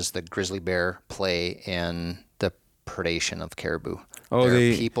does the grizzly bear play in the predation of caribou?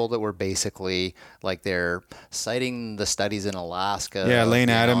 There are people that were basically they're citing the studies in Alaska. Yeah, Lane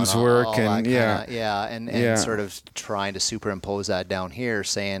Adams' work and sort of trying to superimpose that down here,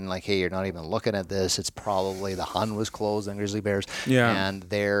 saying hey, you're not even looking at this. It's probably the Hun was closed on grizzly bears, and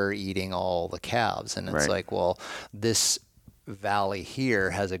they're eating all the calves. And it's this valley here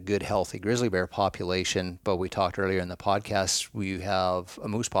has a good, healthy grizzly bear population, but we talked earlier in the podcast, we have a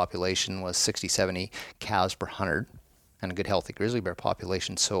moose population with 60, 70 calves per 100. And a good healthy grizzly bear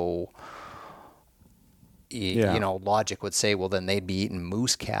population. So, logic would say, well, then they'd be eating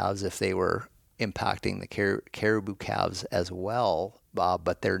moose calves if they were impacting the caribou calves as well.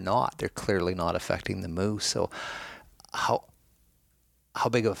 But they're not. They're clearly not affecting the moose. So how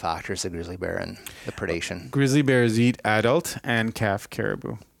big of a factor is the grizzly bear in the predation? Grizzly bears eat adult and calf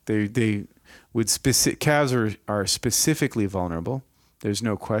caribou. They would calves are specifically vulnerable. There's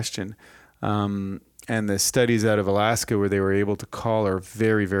no question. And the studies out of Alaska where they were able to collar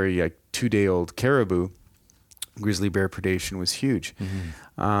very, very 2-day-old caribou, grizzly bear predation was huge.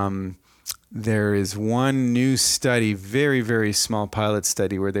 Mm-hmm. There is one new study, very, very small pilot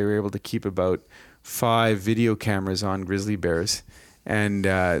study, where they were able to keep about 5 video cameras on grizzly bears. And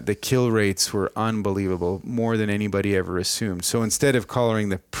the kill rates were unbelievable, more than anybody ever assumed. So instead of collaring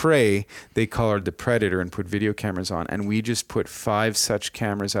the prey, they collared the predator and put video cameras on. And we just put 5 such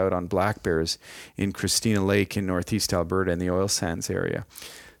cameras out on black bears in Christina Lake in northeast Alberta in the oil sands area.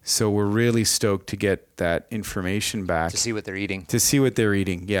 So we're really stoked to get that information back. To see what they're eating.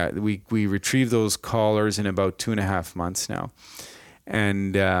 Yeah, we retrieved those collars in about 2.5 months now.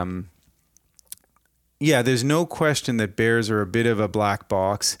 And there's no question that bears are a bit of a black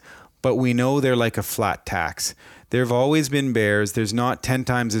box, but we know they're like a flat tax. There have always been bears. There's not 10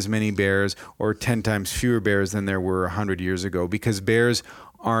 times as many bears or 10 times fewer bears than there were 100 years ago, because bear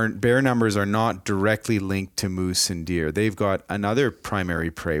numbers are not directly linked to moose and deer. They've got another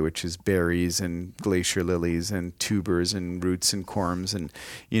primary prey, which is berries and glacier lilies and tubers and roots and corms. And,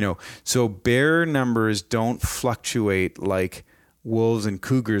 so bear numbers don't fluctuate like wolves and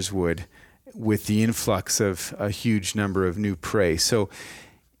cougars would, with the influx of a huge number of new prey. So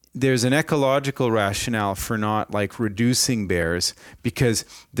there's an ecological rationale for not reducing bears, because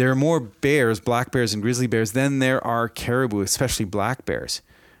there are more bears, black bears and grizzly bears, than there are caribou, especially black bears,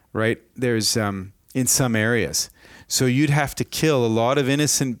 right? There's in some areas. So you'd have to kill a lot of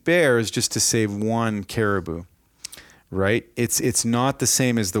innocent bears just to save one caribou. Right? It's not the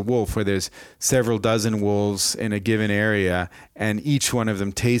same as the wolf, where there's several dozen wolves in a given area and each one of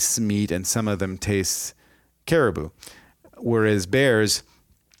them tastes meat and some of them tastes caribou. Whereas bears,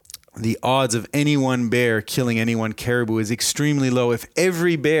 the odds of any one bear killing any one caribou is extremely low. If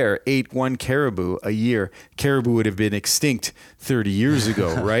every bear ate one caribou a year, caribou would have been extinct 30 years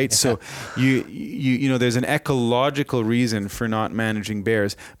ago, right? So there's an ecological reason for not managing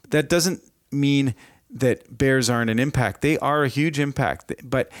bears. But that doesn't mean that bears aren't an impact. They are a huge impact,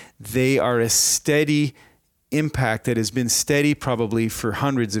 but they are a steady impact that has been steady probably for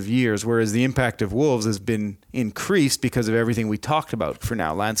hundreds of years, whereas the impact of wolves has been increased because of everything we talked about for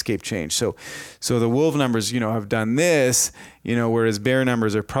now, landscape change. So the wolf numbers, have done this, whereas bear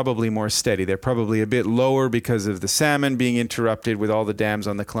numbers are probably more steady. They're probably a bit lower because of the salmon being interrupted with all the dams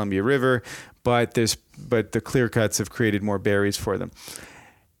on the Columbia River, but the clear cuts have created more berries for them.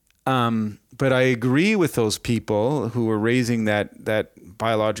 But I agree with those people who are raising that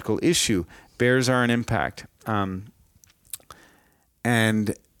biological issue. Bears are an impact.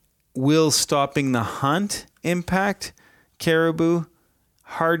 And will stopping the hunt impact caribou?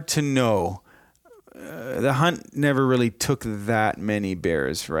 Hard to know. The hunt never really took that many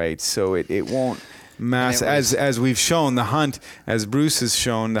bears, right? So it won't mass as we've shown. The hunt, as Bruce has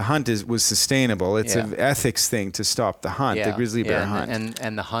shown, the hunt was sustainable. It's an ethics thing to stop the hunt, the grizzly bear hunt,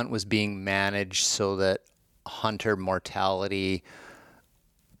 and the hunt was being managed so that hunter mortality,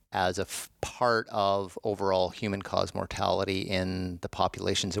 as a part of overall human-caused mortality in the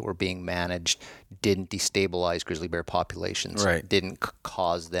populations that were being managed, didn't destabilize grizzly bear populations. Right. Didn't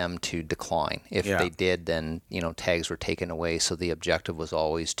cause them to decline. If they did, then tags were taken away. So the objective was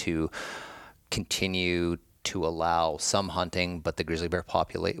always to continue to allow some hunting, but the grizzly bear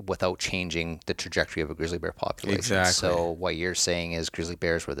population without changing the trajectory of a grizzly bear population. Exactly. So what you're saying is grizzly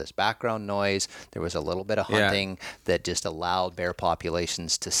bears were this background noise. There was a little bit of hunting that just allowed bear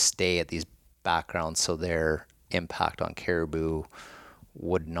populations to stay at these backgrounds, so their impact on caribou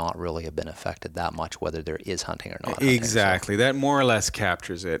would not really have been affected that much, whether there is hunting or not hunting. Exactly. That more or less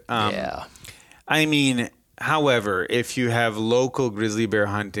captures it. I mean, however, if you have local grizzly bear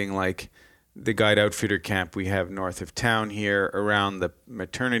hunting, like the guide outfitter camp we have north of town here, around the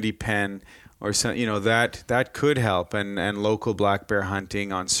maternity pen, or some, that could help, and local black bear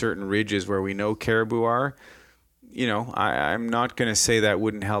hunting on certain ridges where we know caribou are. I'm not going to say that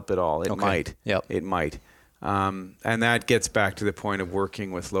wouldn't help at all. It might. Yep. It might. And that gets back to the point of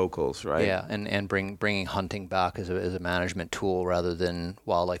working with locals, right? Yeah, and bringing hunting back as a management tool rather than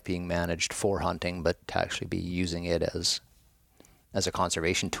wildlife being managed for hunting, but to actually be using it as a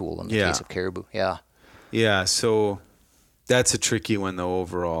conservation tool in the case of caribou. Yeah. Yeah, so that's a tricky one though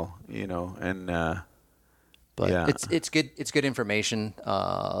overall, and but it's good information.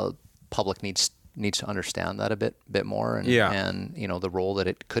 Public needs to understand that a bit more, and the role that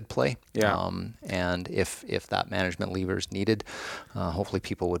it could play. And if that management lever is needed, hopefully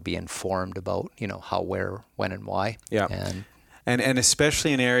people would be informed about how, where, when, and why. And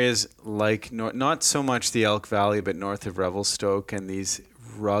especially in areas like not so much the Elk Valley, but north of Revelstoke and these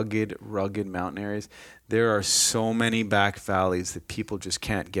rugged mountain areas, there are so many back valleys that people just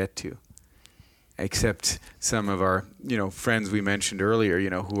can't get to, except some of our friends we mentioned earlier,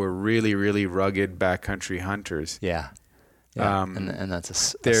 who are really, really rugged backcountry hunters. And that's a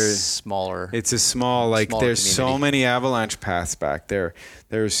smaller. It's a small there's community. So many avalanche paths back there.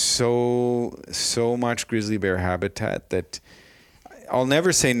 There's so much grizzly bear habitat that I'll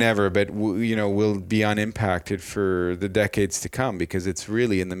never say never, but will be unimpacted for the decades to come, because it's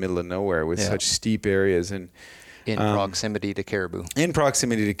really in the middle of nowhere with such steep areas and in proximity to caribou. In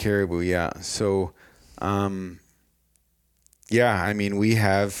proximity to caribou, yeah. So, I mean, we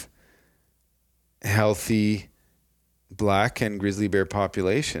have healthy black and grizzly bear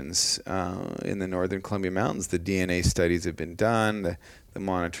populations in the northern Columbia Mountains. The DNA studies have been done. The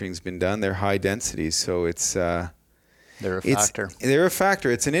monitoring's been done. They're high densities, so it's they're a factor. They're a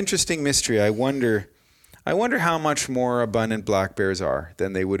factor. It's an interesting mystery. I wonder how much more abundant black bears are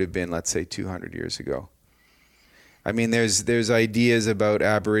than they would have been, let's say, 200 years ago. I mean, there's ideas about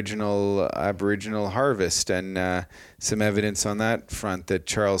Aboriginal harvest, and some evidence on that front that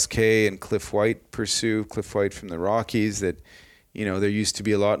Charles Kay and Cliff White pursue. Cliff White from the Rockies, that there used to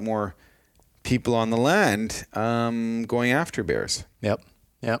be a lot more people on the land going after bears. Yep.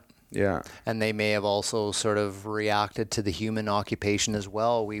 Yeah. And they may have also sort of reacted to the human occupation as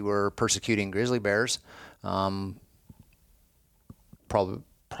well. We were persecuting grizzly bears,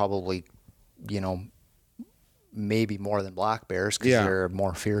 probably, maybe more than black bears, because they're a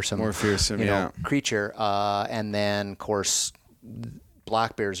more fearsome creature. And then, of course,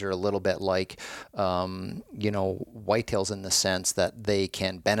 black bears are a little bit like, whitetails in the sense that they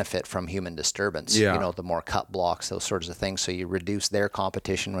can benefit from human disturbance. The more cut blocks, those sorts of things. So you reduce their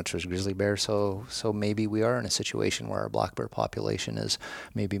competition, which was grizzly bear. So maybe we are in a situation where our black bear population is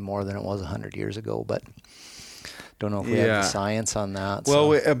maybe more than it was 100 years ago, but don't know if we have the science on that.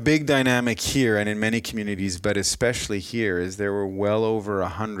 Well, a big dynamic here and in many communities, but especially here, is there were well over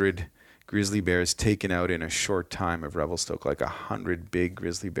 100 grizzly bears taken out in a short time of Revelstoke, like 100 big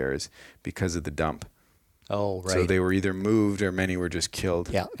grizzly bears because of the dump. Oh, right. So they were either moved or many were just killed.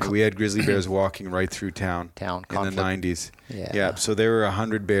 Yeah. And we had grizzly bears walking right through town in conflict. the 90s. Yeah. So there were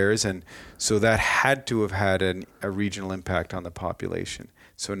 100 bears, and so that had to have had a regional impact on the population.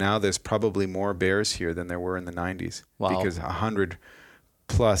 So now there's probably more bears here than there were in the 90s. Wow. Because 100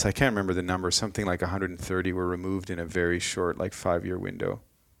 plus, I can't remember the number, something like 130 were removed in a very short, like 5-year window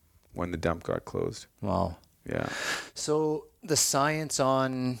when the dump got closed. Wow. Yeah. So the science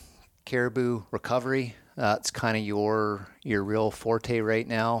on caribou recovery, that's kind of your real forte right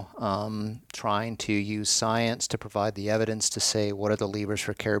now, trying to use science to provide the evidence to say what are the levers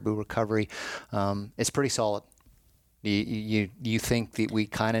for caribou recovery. It's pretty solid. You think that we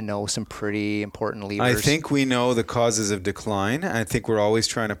kind of know some pretty important levers? I think we know the causes of decline. I think we're always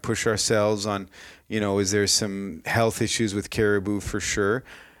trying to push ourselves on, is there some health issues with caribou? For sure.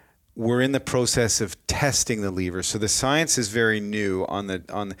 We're in the process of testing the levers. So the science is very new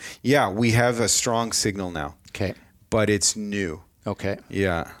we have a strong signal now. Okay. But it's new. Okay.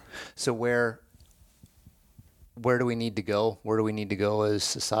 Yeah. So where do we need to go? Where do we need to go as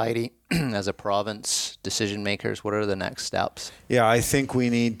society, as a province, decision makers? What are the next steps? Yeah, I think we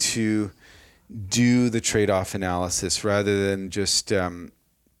need to do the trade-off analysis rather than just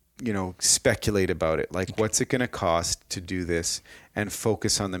speculate about it. Like, what's it going to cost to do this, and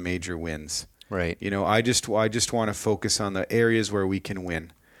focus on the major wins. Right. I just want to focus on the areas where we can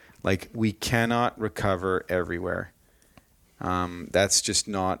win. Like, we cannot recover everywhere. That's just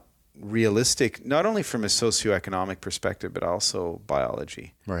not realistic, not only from a socioeconomic perspective, but also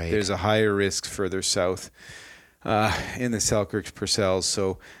biology. Right. There's a higher risk further south in the Selkirk Purcells.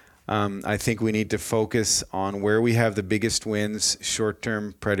 So I think we need to focus on where we have the biggest wins,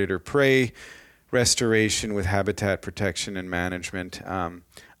 short-term predator-prey, restoration with habitat protection and management.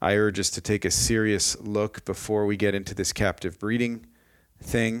 I urge us to take a serious look before we get into this captive breeding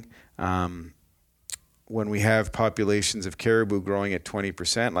thing. When we have populations of caribou growing at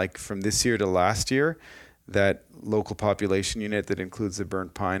 20%, like from this year to last year, that local population unit that includes the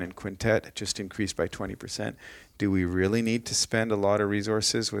burnt pine and quintet just increased by 20%. Do we really need to spend a lot of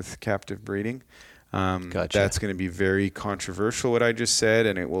resources with captive breeding? Gotcha. That's going to be very controversial, what I just said,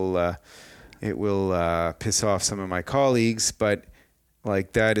 and it will piss off some of my colleagues, but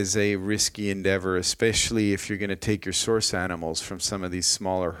like, that is a risky endeavor, especially if you're going to take your source animals from some of these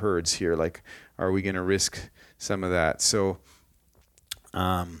smaller herds here. Like, are we going to risk some of that? So,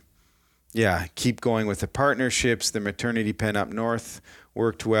 keep going with the partnerships. The maternity pen up north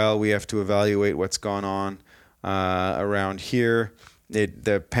worked well. We have to evaluate what's gone on around here.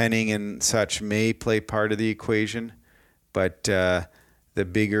 The penning and such may play part of the equation, but the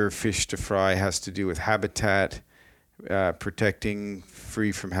bigger fish to fry has to do with habitat, protecting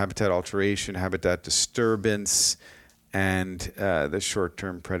free from habitat alteration, habitat disturbance, and the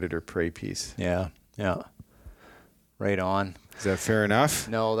short-term predator-prey piece. Yeah. Right on. Is that fair enough?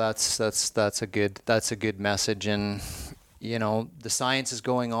 No, that's a good message, and the science is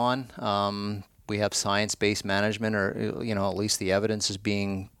going on. We have science-based management, or at least the evidence is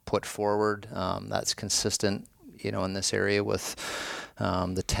being put forward. That's consistent, in this area with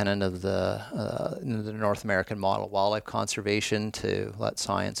the tenet of the North American model of wildlife conservation, to let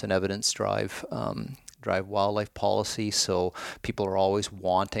science and evidence drive wildlife policy. So people are always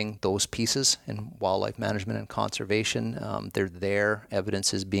wanting those pieces in wildlife management and conservation. They're there.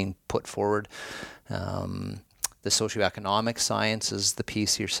 Evidence is being put forward. The socioeconomic science is the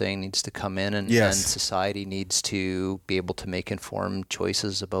piece you're saying needs to come in, and society needs to be able to make informed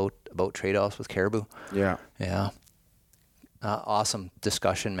choices about trade-offs with caribou. Yeah. Awesome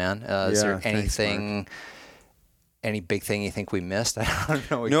discussion, man. Is there anything? Thanks, any big thing you think we missed? I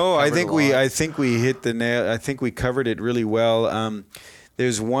don't know. No, I think we hit the nail. I think we covered it really well.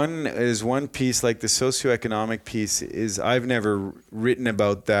 There's one piece, like the socioeconomic piece, is I've never written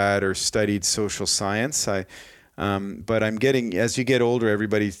about that or studied social science. But I'm getting, as you get older,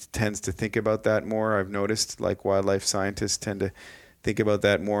 everybody tends to think about that more. I've noticed, like, wildlife scientists tend to think about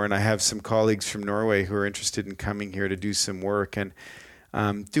that more. And I have some colleagues from Norway who are interested in coming here to do some work and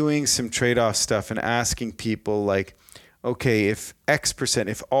doing some trade-off stuff and asking people, like, okay, if X%,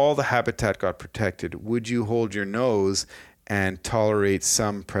 if all the habitat got protected, would you hold your nose and tolerate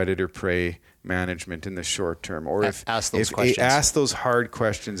some predator-prey management in the short term? Or ask those questions. Ask those hard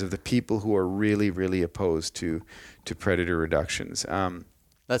questions of the people who are really, really opposed to predator reductions.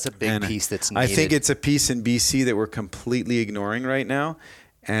 That's a big piece that's needed. I think it's a piece in BC that we're completely ignoring right now.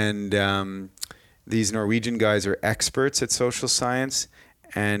 And these Norwegian guys are experts at social science,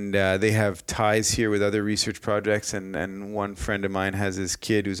 And they have ties here with other research projects. And one friend of mine has his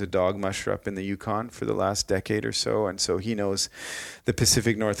kid who's a dog musher up in the Yukon for the last decade or so. And so he knows the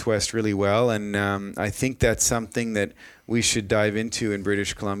Pacific Northwest really well. And I think that's something that we should dive into in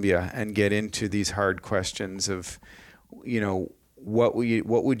British Columbia and get into these hard questions of, what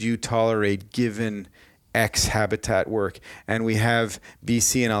would you tolerate given X habitat work. And we have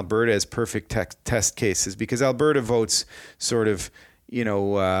BC and Alberta as perfect test cases, because Alberta votes sort of,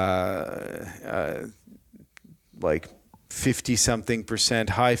 like 50-something%,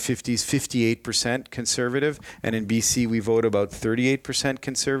 high 50s, 58% conservative. And in BC, we vote about 38%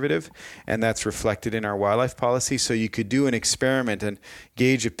 conservative. And that's reflected in our wildlife policy. So you could do an experiment and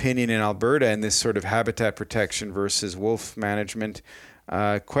gauge opinion in Alberta in this sort of habitat protection versus wolf management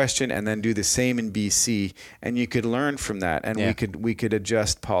question, and then do the same in BC, and you could learn from that, and we could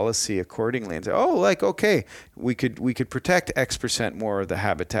adjust policy accordingly and say, okay, we could protect X% more of the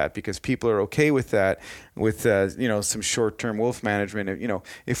habitat because people are okay with that, with some short-term wolf management.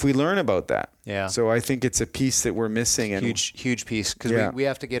 If we learn about that, So I think it's a piece that we're missing, and huge piece, because we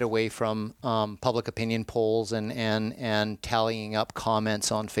have to get away from public opinion polls and tallying up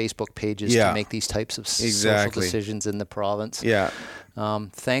comments on Facebook pages to make these types of social decisions in the province.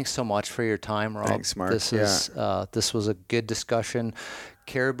 Thanks so much for your time, Rob. Thanks, Mark. This was a good discussion.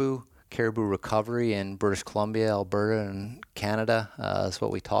 Caribou Recovery in British Columbia, Alberta, and Canada is what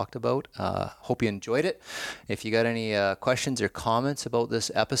we talked about. Hope you enjoyed it. If you got any questions or comments about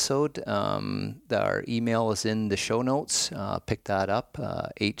this episode, our email is in the show notes. Pick that up,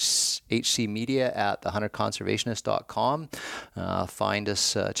 hcmedia@thehunterconservationist.com. Find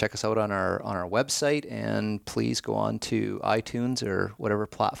us, check us out on our website, and please go on to iTunes or whatever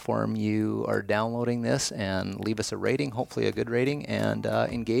platform you are downloading this and leave us a rating, hopefully a good rating, and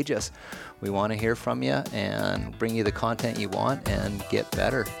engage us. We want to hear from you and bring you the content you want and get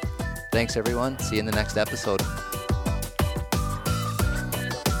better. Thanks, everyone. See you in the next episode.